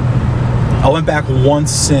time. I went back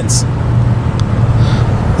once since.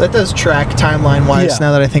 That does track timeline-wise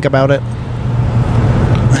now that I think about it.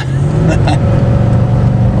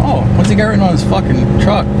 Oh, what's he got written on his fucking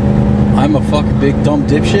truck? I'm a fucking big dumb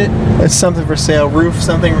dipshit. It's something for sale. Roof,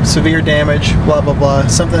 something severe damage, blah, blah, blah.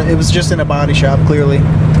 Something, it was just in a body shop, clearly.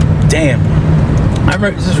 Damn.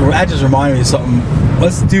 That just reminded me of something.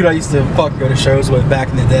 What's the dude I used to fucking go to shows with back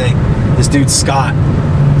in the day? This dude, Scott.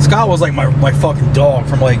 Scott was like my fucking dog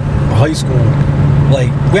from like high school. like,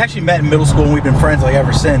 we actually met in middle school and we've been friends like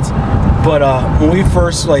ever since. But when we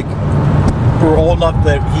first like were old enough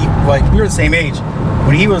that we were the same age.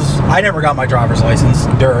 When he was, I never got my driver's license,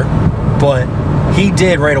 but he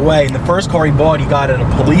did right away. And the first car he bought, he got at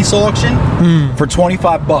a police auction for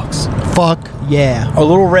 $25. Fuck yeah. A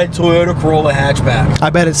little red Toyota Corolla hatchback. I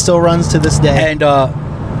bet it still runs to this day. And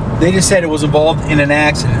they just said it was involved in an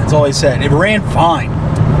accident. That's all he said. It ran fine.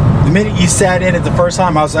 The minute you sat in it the first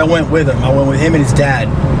time, I went with him. I went with him and his dad.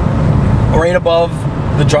 Right above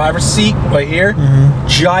the driver's seat, right here,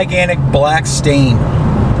 gigantic black stain.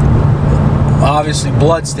 Obviously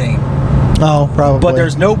blood stain. Oh, probably. But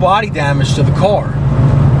there's no body damage to the car.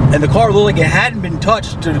 And the car looked like it hadn't been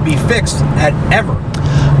touched to be fixed ever.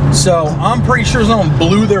 So I'm pretty sure someone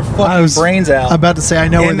blew their fucking brains out. I'm about to say, I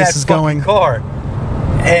know where this is going. Car.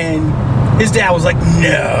 And his dad was like,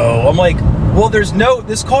 no. I'm like, well,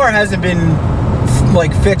 this car hasn't been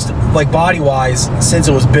like fixed like body wise since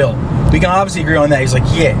it was built. We can obviously agree on that. He's like,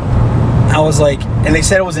 yeah. I was like, and they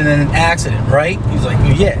said it was in an accident, right? He's like,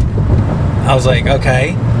 yeah. I was like,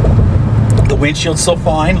 okay. The windshield's still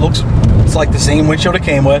fine. It's like the same windshield it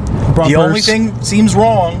came with. Bumpers. The only thing seems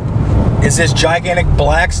wrong is this gigantic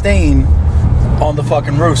black stain on the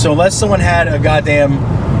fucking roof. So unless someone had a goddamn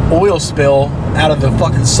oil spill out of the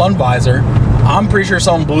fucking sun visor, I'm pretty sure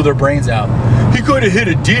someone blew their brains out. He could have hit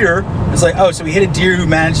a deer. It's like, oh, so he hit a deer who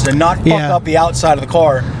managed to not fuck up the outside of the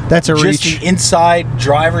car. That's a reach. Just the inside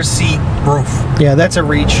driver's seat roof. Yeah, that's a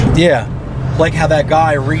reach. Yeah. Like how that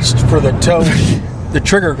guy reached for the toe, the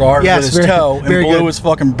trigger guard with his toe and blew his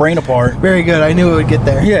fucking brain apart. Very good. I knew it would get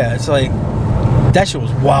there. Yeah, it's like, that shit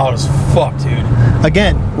was wild as fuck, dude.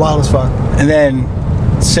 Again, wild as fuck. And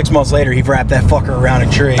then 6 months later, he wrapped that fucker around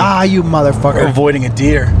a tree. Ah, you motherfucker. Avoiding a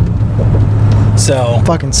deer. So.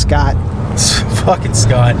 Fucking Scott. Fucking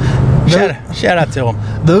Scott. Shout out to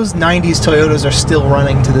him. Those 90s Toyotas are still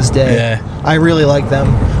running to this day. Yeah. I really like them.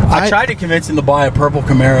 I tried to convince him to buy a purple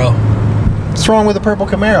Camaro. What's wrong with a purple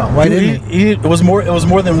Camaro? Why didn't he? It was more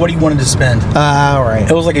than what he wanted to spend. All right.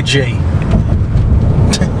 It was like a G.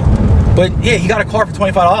 But yeah, he got a car for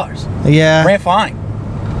 $25. Yeah. Ran fine.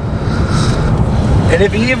 And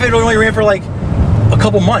even if it only ran for like a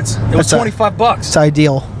couple months, it was $25. It's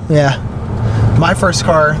ideal. Yeah. My first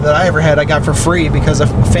car that I ever had, I got for free because a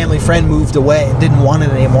family friend moved away and didn't want it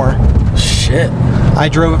anymore. Shit. I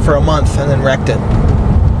drove it for a month and then wrecked it.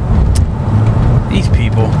 These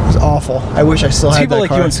people. It was awful. I wish I still had that car.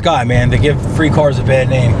 People like you and Scott, man, they give free cars a bad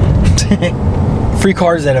name. Free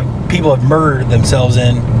cars that people have murdered themselves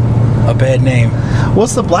in a bad name.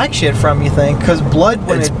 What's the black shit from, you think? Because blood,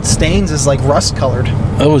 when it stains, is like rust colored.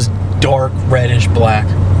 It was dark reddish black.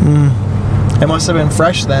 It must have been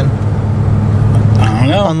fresh then. I don't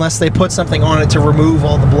know. Unless they put something on it to remove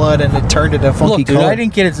all the blood and it turned it a funky color. Look, dude, I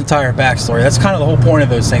didn't get its entire backstory. That's kind of the whole point of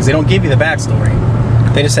those things. They don't give you the backstory.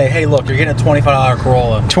 They just say, hey, look, you're getting a $25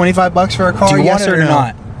 Corolla. $25 for a car? Do you want it or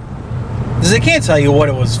not? Because they can't tell you what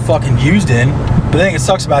it was fucking used in. But the thing that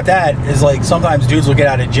sucks about that is, like, sometimes dudes will get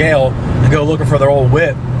out of jail and go looking for their old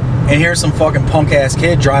whip. And here's some fucking punk-ass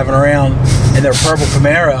kid driving around in their purple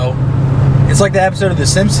Camaro. It's like the episode of The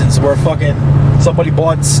Simpsons where fucking somebody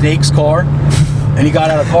bought Snake's car and he got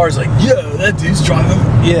out of the car. He's like, yo, that dude's driving.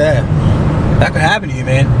 Yeah, that could happen to you,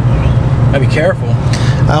 man. Gotta be careful.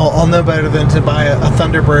 I'll know better than to buy a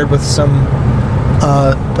Thunderbird with some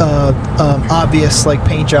obvious like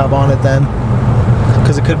paint job on it then,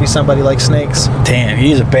 because it could be somebody like Snake's. Damn,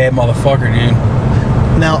 he's a bad motherfucker, dude.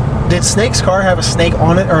 Now, did Snake's car have a snake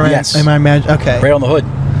on it, or yes. am I imagining? Okay, right on the hood.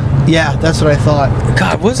 Yeah, that's what I thought.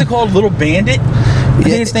 God, what's it called? Little Bandit? I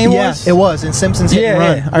think its name was? Yeah, it was in Simpsons Hit and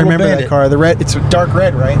Run. Yeah, I remember that car. The red, it's dark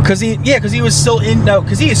red, right? Because he was still in. No,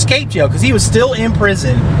 because he escaped jail. Because he was still in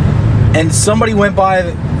prison, and somebody went by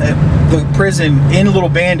the prison in Little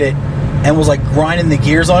Bandit and was like grinding the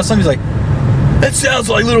gears on something. He's like, that sounds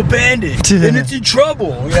like Little Bandit, and it's in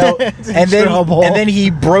trouble, you know. and then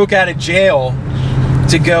he broke out of jail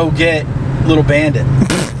to go get Little Bandit.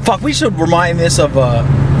 Fuck, we should remind this of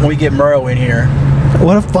when we get Murro in here.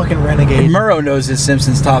 What a fucking renegade. Murro knows his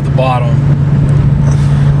Simpsons top to bottom.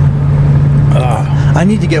 I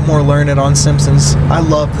need to get more learned on Simpsons. I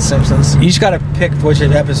love the Simpsons. You just gotta pick which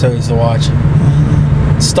episodes to watch.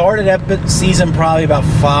 Started season probably about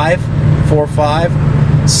 4 or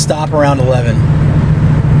 5. Stop around 11.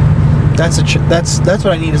 That's what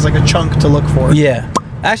I need, is like a chunk to look for. Yeah.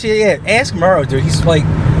 Actually, yeah. Ask Murro, dude. He's like,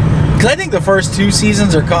 because I think the first 2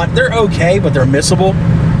 seasons they're okay, but they're missable.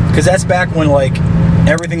 Because that's back when like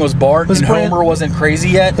everything was barred and Homer wasn't crazy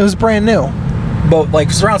yet. It was brand new. But like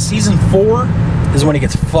around season 4 is when it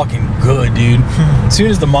gets fucking good, dude. As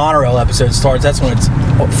soon as the monorail episode starts, that's when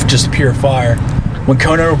it's just pure fire. when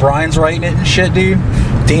Conan O'Brien's writing it and shit, dude.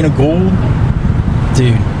 Dana Gould,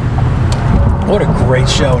 dude. What a great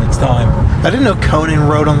show in its time. I didn't know Conan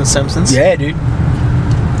wrote on The Simpsons. Yeah, dude.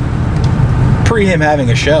 Pre him having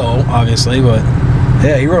a show, obviously, but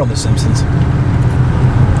yeah, he wrote on The Simpsons.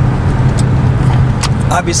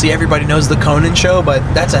 Obviously, everybody knows the Conan show, but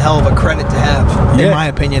that's a hell of a credit to have, in my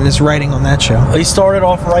opinion, is writing on that show. He started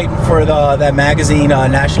off writing for that magazine,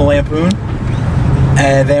 National Lampoon,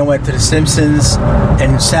 and then went to The Simpsons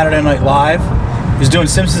and Saturday Night Live. He was doing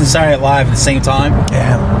Simpsons and Saturday Night Live at the same time.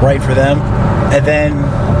 Yeah. Right for them. And then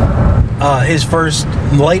his first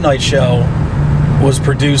late night show was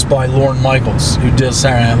produced by Lorne Michaels, who did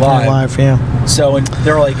Saturday Night Live. Yeah. So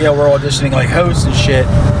they're like, yeah, we're auditioning like hosts and shit.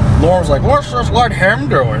 Lorne was like, let's just let him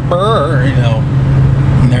do it. Brr, you know.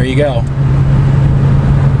 And there you go.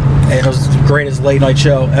 And it was the greatest late night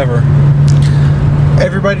show ever.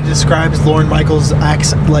 Everybody describes Lorne Michaels'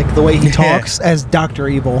 accent, like the way he talks, as Dr.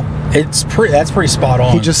 Evil. That's pretty spot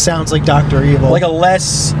on. He just sounds like Dr. Evil. Like a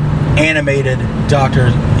less animated Dr.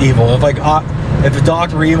 Evil. If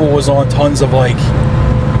Dr. Evil was on tons of like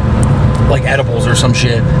edibles or some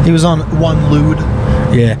shit. He was on one lewd.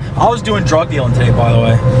 Yeah. I was doing drug dealing today, by the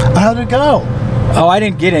way. How'd it go? Oh, I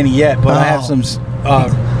didn't get any yet, but I have some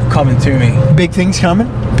coming to me. Big things coming?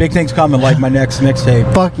 Big things coming, like my next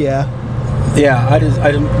mixtape. Fuck yeah. Yeah,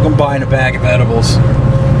 I'm buying a bag of edibles.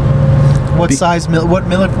 What size? What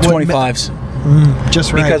 25s.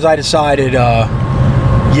 Just right. Because I decided,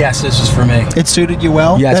 yes, this is for me. It suited you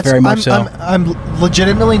well? Yes, very much so. I'm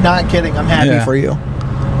legitimately not kidding. I'm happy for you.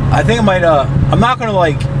 I think I might, I'm not going to,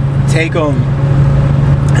 like, take them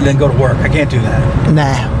and then go to work. I can't do that.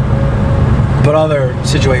 Nah. But other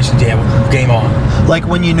situations, yeah, game on. Like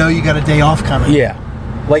when you know you got a day off coming. Yeah.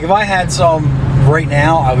 Like if I had some right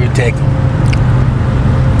now, I would take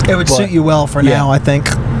them. It would suit you well for now, I think.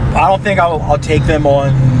 I don't think I'll take them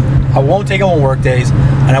on. I won't take them on work days,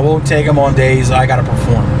 and I won't take them on days I gotta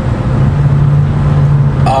perform.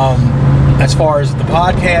 As far as the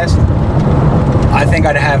podcast, I think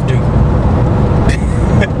I'd have to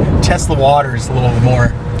test the waters a little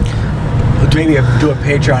more. Maybe do a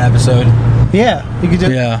Patreon episode. Yeah, you could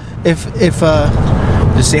do. Yeah. If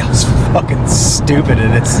just see how fucking stupid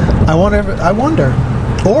it is. I wonder.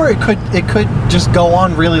 Or it could just go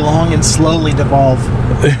on really long and slowly devolve,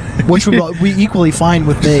 which would be equally fine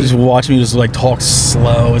with me. Just watch me just like talk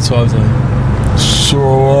slow. It's what I was like. So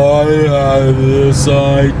I have this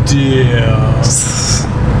idea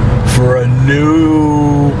for a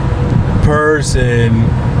new person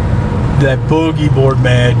that Boogie Board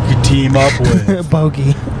Man could team up with.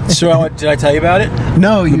 Bogey. So did I tell you about it?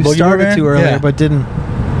 No, you started to earlier, but didn't.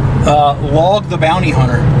 Log the Bounty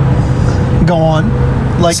Hunter. Go on.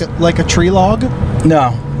 Like a tree log?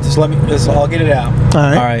 No. I'll get it out.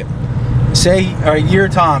 All right. Say, you're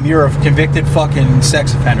Tom. You're a convicted fucking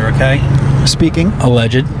sex offender, okay? Speaking.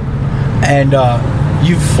 Alleged. And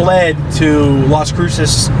you fled to Las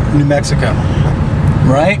Cruces, New Mexico.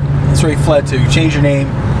 Right? That's where you fled to. You changed your name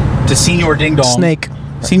to Senor Ding Dong. Snake.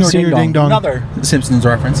 Senor Ding Dong. Another Simpsons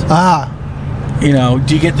reference. Ah. You know,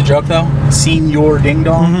 do you get the joke though? Senor Ding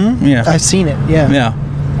Dong? Mm-hmm. Yeah. I've seen it, yeah.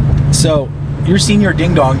 Yeah. So, you're Senor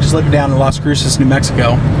Ding Dong just living down in Las Cruces, New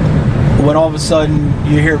Mexico. When all of a sudden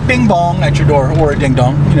you hear bing bong at your door, or a ding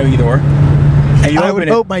dong, either or. And you I would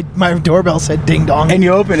hope my doorbell said ding dong. And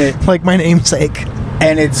you open it. Like my namesake.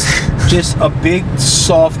 And it's just a big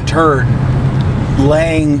soft turd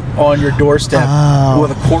laying on your doorstep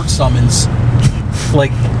with a court summons.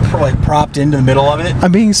 Like propped into the middle of it.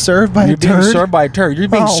 I'm being served by a turd? You're being served by a turd. You're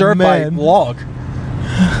being served by Log.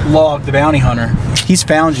 Log, the bounty hunter. He's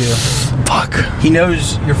found you. Fuck. He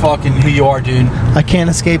knows you're fucking who you are, dude. I can't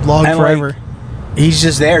escape Log forever. He's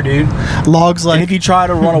just there, dude. Log's like... And if you try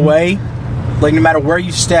to run away, like no matter where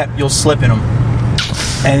you step, you'll slip in him.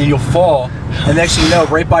 And then you'll fall. And next thing you know,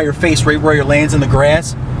 right by your face, right where your lands in the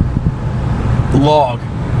grass, Log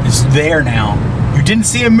is there now. You didn't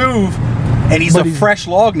see him move, and he's fresh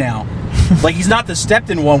log now. Like he's not the stepped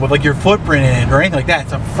in one with like your footprint in it or anything like that.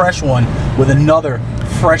 It's a fresh one with another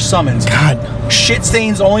fresh summons. God. Shit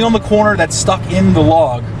stains only on the corner that's stuck in the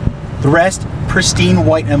log. The rest, pristine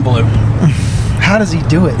white envelope. How does he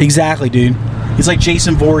do it? Exactly, dude. He's like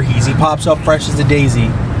Jason Voorhees. He pops up fresh as a daisy.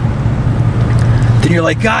 Then you're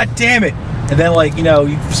like, God damn it. And then like,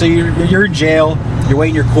 so you're in jail. You're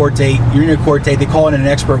waiting your court date. You're in your court date. They call in an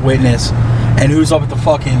expert witness. And who's up at the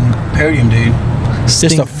fucking podium, dude?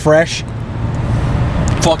 Just a fresh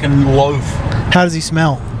fucking loaf. How does he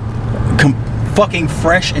smell? Fucking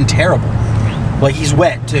fresh and terrible. Like he's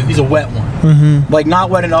wet too. He's a wet one. Mm-hmm. Like not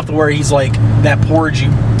wet enough to where he's like that porridge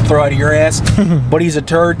you throw out of your ass, but he's a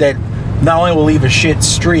turd that not only will leave a shit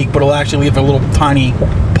streak, but it'll actually leave a little tiny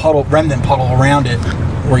puddle, remnant puddle around it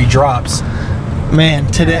where he drops. Man,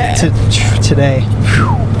 today.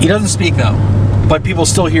 He doesn't speak though, but people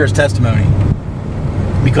still hear his testimony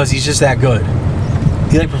because he's just that good.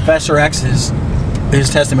 He like Professor X's his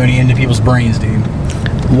testimony into people's brains, dude.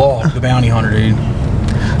 Log, the bounty hunter, dude.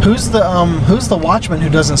 Who's the Watchman who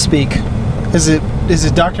doesn't speak? Is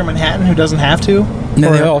it Dr. Manhattan who doesn't have to? No,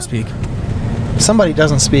 Or they all speak. Somebody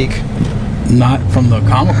doesn't speak. Not from the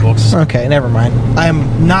comic books. Okay, never mind. I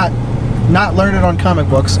am not learned on comic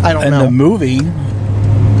books. I don't And know. the movie,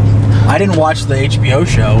 I didn't watch the HBO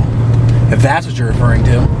show, if that's what you're referring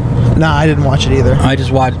to. No, I didn't watch it either.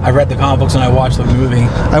 I read the comic books and I watched the movie.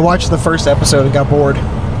 I watched the first episode and got bored.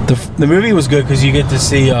 The movie was good because you get to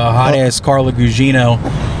see hot ass Carla Gugino,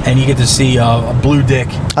 and you get to see a blue dick.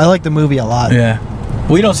 I like the movie a lot. Yeah.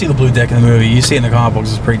 Well, you don't see the blue dick in the movie. You see it in the comic books.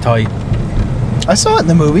 It's pretty tight. I saw it in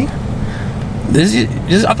the movie.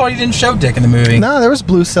 I thought you didn't show dick in the movie. No, there was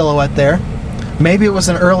blue silhouette there. Maybe it was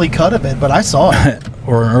an early cut of it, but I saw it.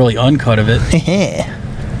 Or an early uncut of it.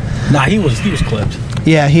 Nah, he was clipped.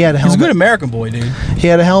 Yeah, he had a helmet. He's a good American boy, dude. He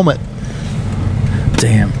had a helmet.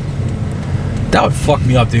 Damn. That would fuck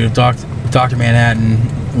me up, dude, if Dr. Manhattan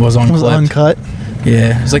was unclipped. Was uncut.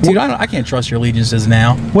 Yeah. It's like, dude, I can't trust your allegiances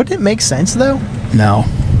now. Wouldn't it make sense, though? No.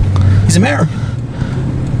 He's American.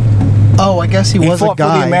 Oh, I guess he was a fought for the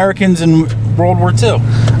guy. Americans in World War II.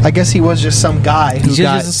 I guess he was just some guy who He's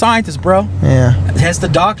just a scientist, bro. Yeah. That's the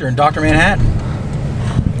doctor in Dr. Manhattan.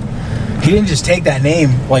 He didn't just take that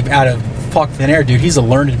name, like, out of fuck thin air, dude. He's a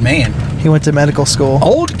learned man. He went to medical school.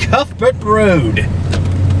 Old Cuthbert Road.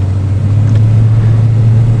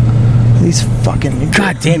 These fucking New Jersey.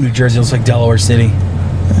 God damn, New Jersey looks like Delaware City.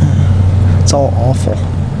 It's all awful.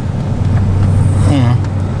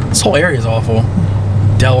 This whole area is awful.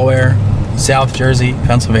 Delaware, South Jersey,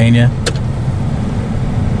 Pennsylvania.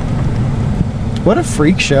 What a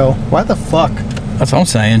freak show. Why the fuck? That's what I'm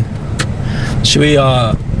saying. Should we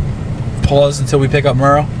pause until we pick up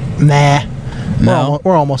Murro? Nah. No.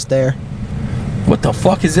 We're almost there. What the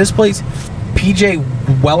fuck is this place? PJ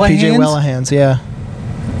Wellahans? PJ Wellahans, yeah.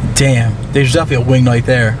 Damn, there's definitely a wing night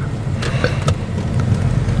there.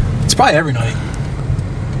 It's probably every night.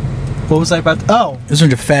 What was I about to... Oh, There's a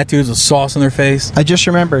bunch of fat dudes with sauce on their face. I just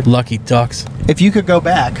remembered. Lucky ducks. If you could go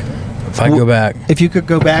back... If I go back. If you could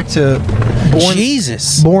go back to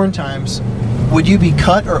Jesus. born times, would you be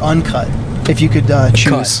cut or uncut if you could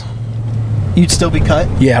choose? Cut. You'd still be cut?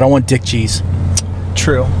 Yeah, I don't want dick cheese.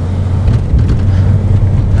 True.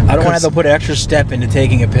 I don't want to have to put an extra step into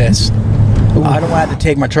taking a piss. Ooh. I don't want to have to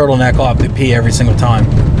take my turtleneck off to pee every single time.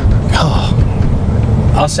 Oh.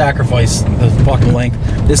 I'll sacrifice the fucking length.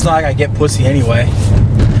 It's not like I get pussy anyway.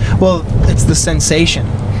 Well, it's the sensation.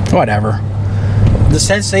 Whatever. The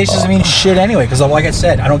sensation doesn't mean shit anyway, because like I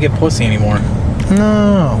said, I don't get pussy anymore.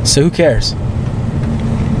 No. So who cares?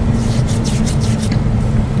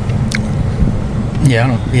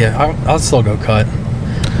 I'll still go cut.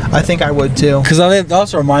 I think I would too. Because it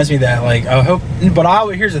also reminds me that, like, I hope...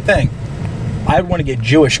 But here's the thing. I'd want to get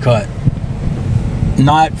Jewish cut.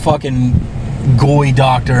 Not fucking goy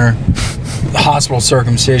doctor hospital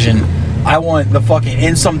circumcision. I want the fucking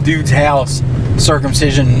in some dude's house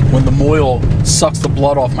circumcision when the moil sucks the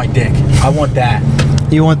blood off my dick. I want that.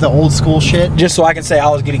 You want the old school shit? Just so I can say I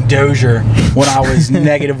was getting Dozier when I was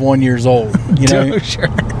 -1 years old. You know? Dozier.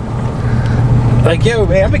 Like, yo,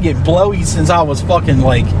 man, I've been getting blowy since I was fucking,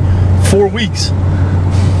 like, 4 weeks.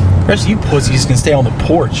 The rest of you pussies can stay on the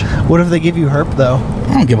porch. What if they give you herp, though?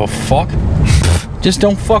 I don't give a fuck. Just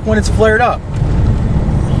don't fuck when it's flared up.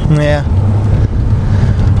 Yeah.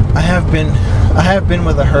 I have been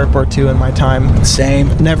with a herp or two in my time. Same.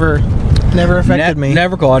 Never affected me.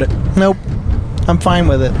 Never caught it. Nope. I'm fine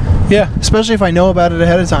with it. Yeah. Especially if I know about it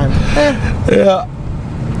ahead of time. Yeah.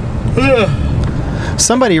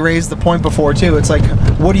 Somebody raised the point before too. It's like,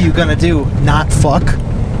 what are you gonna do? Not fuck?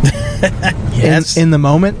 Yes. In the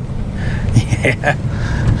moment? Yeah.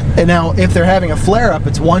 And now, if they're having a flare up,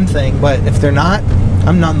 it's one thing. But if they're not,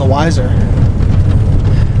 I'm none the wiser.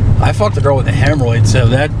 I fucked a girl with a hemorrhoid, so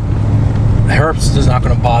that herpes is not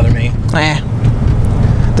going to bother me.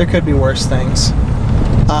 There could be worse things.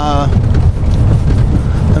 Let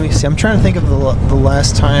me see. I'm trying to think of the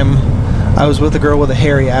last time I was with a girl with a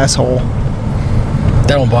hairy asshole.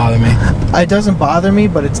 That don't bother me. It doesn't bother me,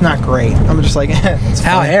 but it's not great. I'm just like, it's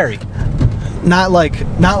How funny. hairy? Not like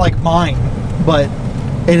mine, but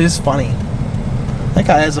it is funny. That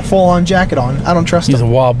guy has a full-on jacket on. I don't trust He's a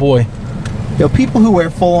him. wild boy. Yo, people who wear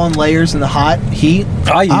full-on layers in the hot heat,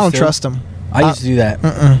 I don't trust them. I used to do that.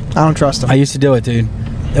 I don't trust them. I used to do it, dude.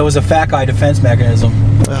 It was a fat guy defense mechanism.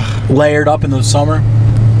 layered up in the summer.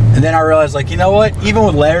 And then I realized, like, you know what? Even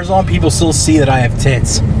with layers on, people still see that I have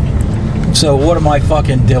tits. So what am I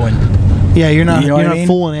fucking doing? Yeah, you're not. You know you're what I not mean?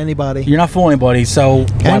 fooling anybody. You're not fooling anybody. So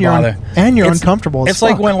why bother? And you're uncomfortable. It's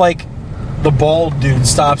like when like the bald dude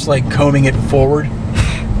stops like combing it forward.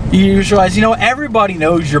 You realize, you know, everybody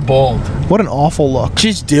knows you're bald. What an awful look.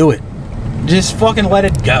 Just do it. Just fucking let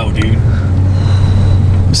it go, dude.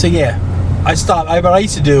 So yeah, I stopped. But I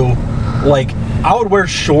used to do, like, I would wear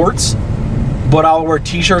shorts, but I would wear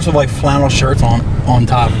t-shirts with like flannel shirts on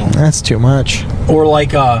top of them. That's too much. Or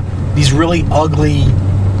like these really ugly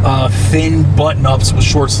thin button-ups with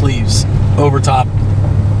short sleeves over top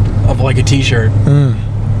of like a t-shirt.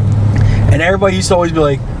 And everybody used to always be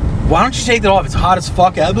like, why don't you take that off? It's hot as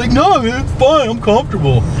fuck out. I'd be like, no, man, it's fine. I'm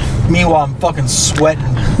comfortable. Meanwhile, I'm fucking sweating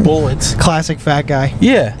bullets. Classic fat guy.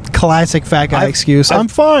 Yeah. Classic fat guy excuse. I'm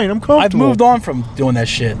fine. I'm comfortable. I've moved on from doing that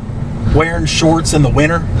shit. Wearing shorts in the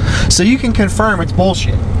winter. So you can confirm it's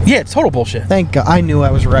bullshit. Yeah, it's total bullshit. Thank God. I knew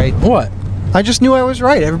I was right. What? I just knew I was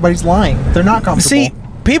right. Everybody's lying. They're not comfortable. See,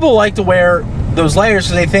 people like to wear those layers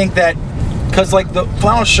because they think that, because like the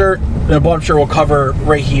flannel shirt and a bottom shirt will cover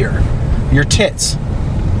right here, your tits.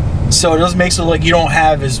 So it doesn't make it like you don't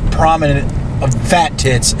have as prominent of fat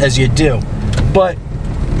tits as you do. But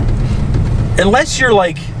unless you're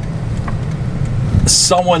like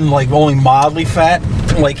someone like only mildly fat,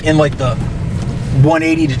 like in like the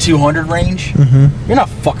 180 to 200 range, you're not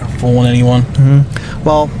fucking fooling anyone.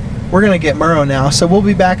 Well, we're gonna get Murro now, so we'll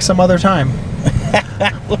be back some other time.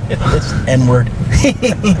 Look at this N-word.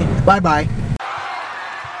 Bye bye.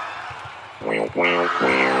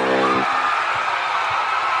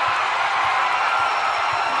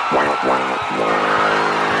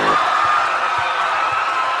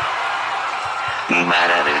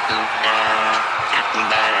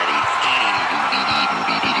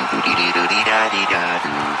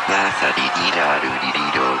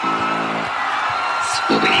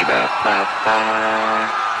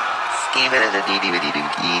 Skibidi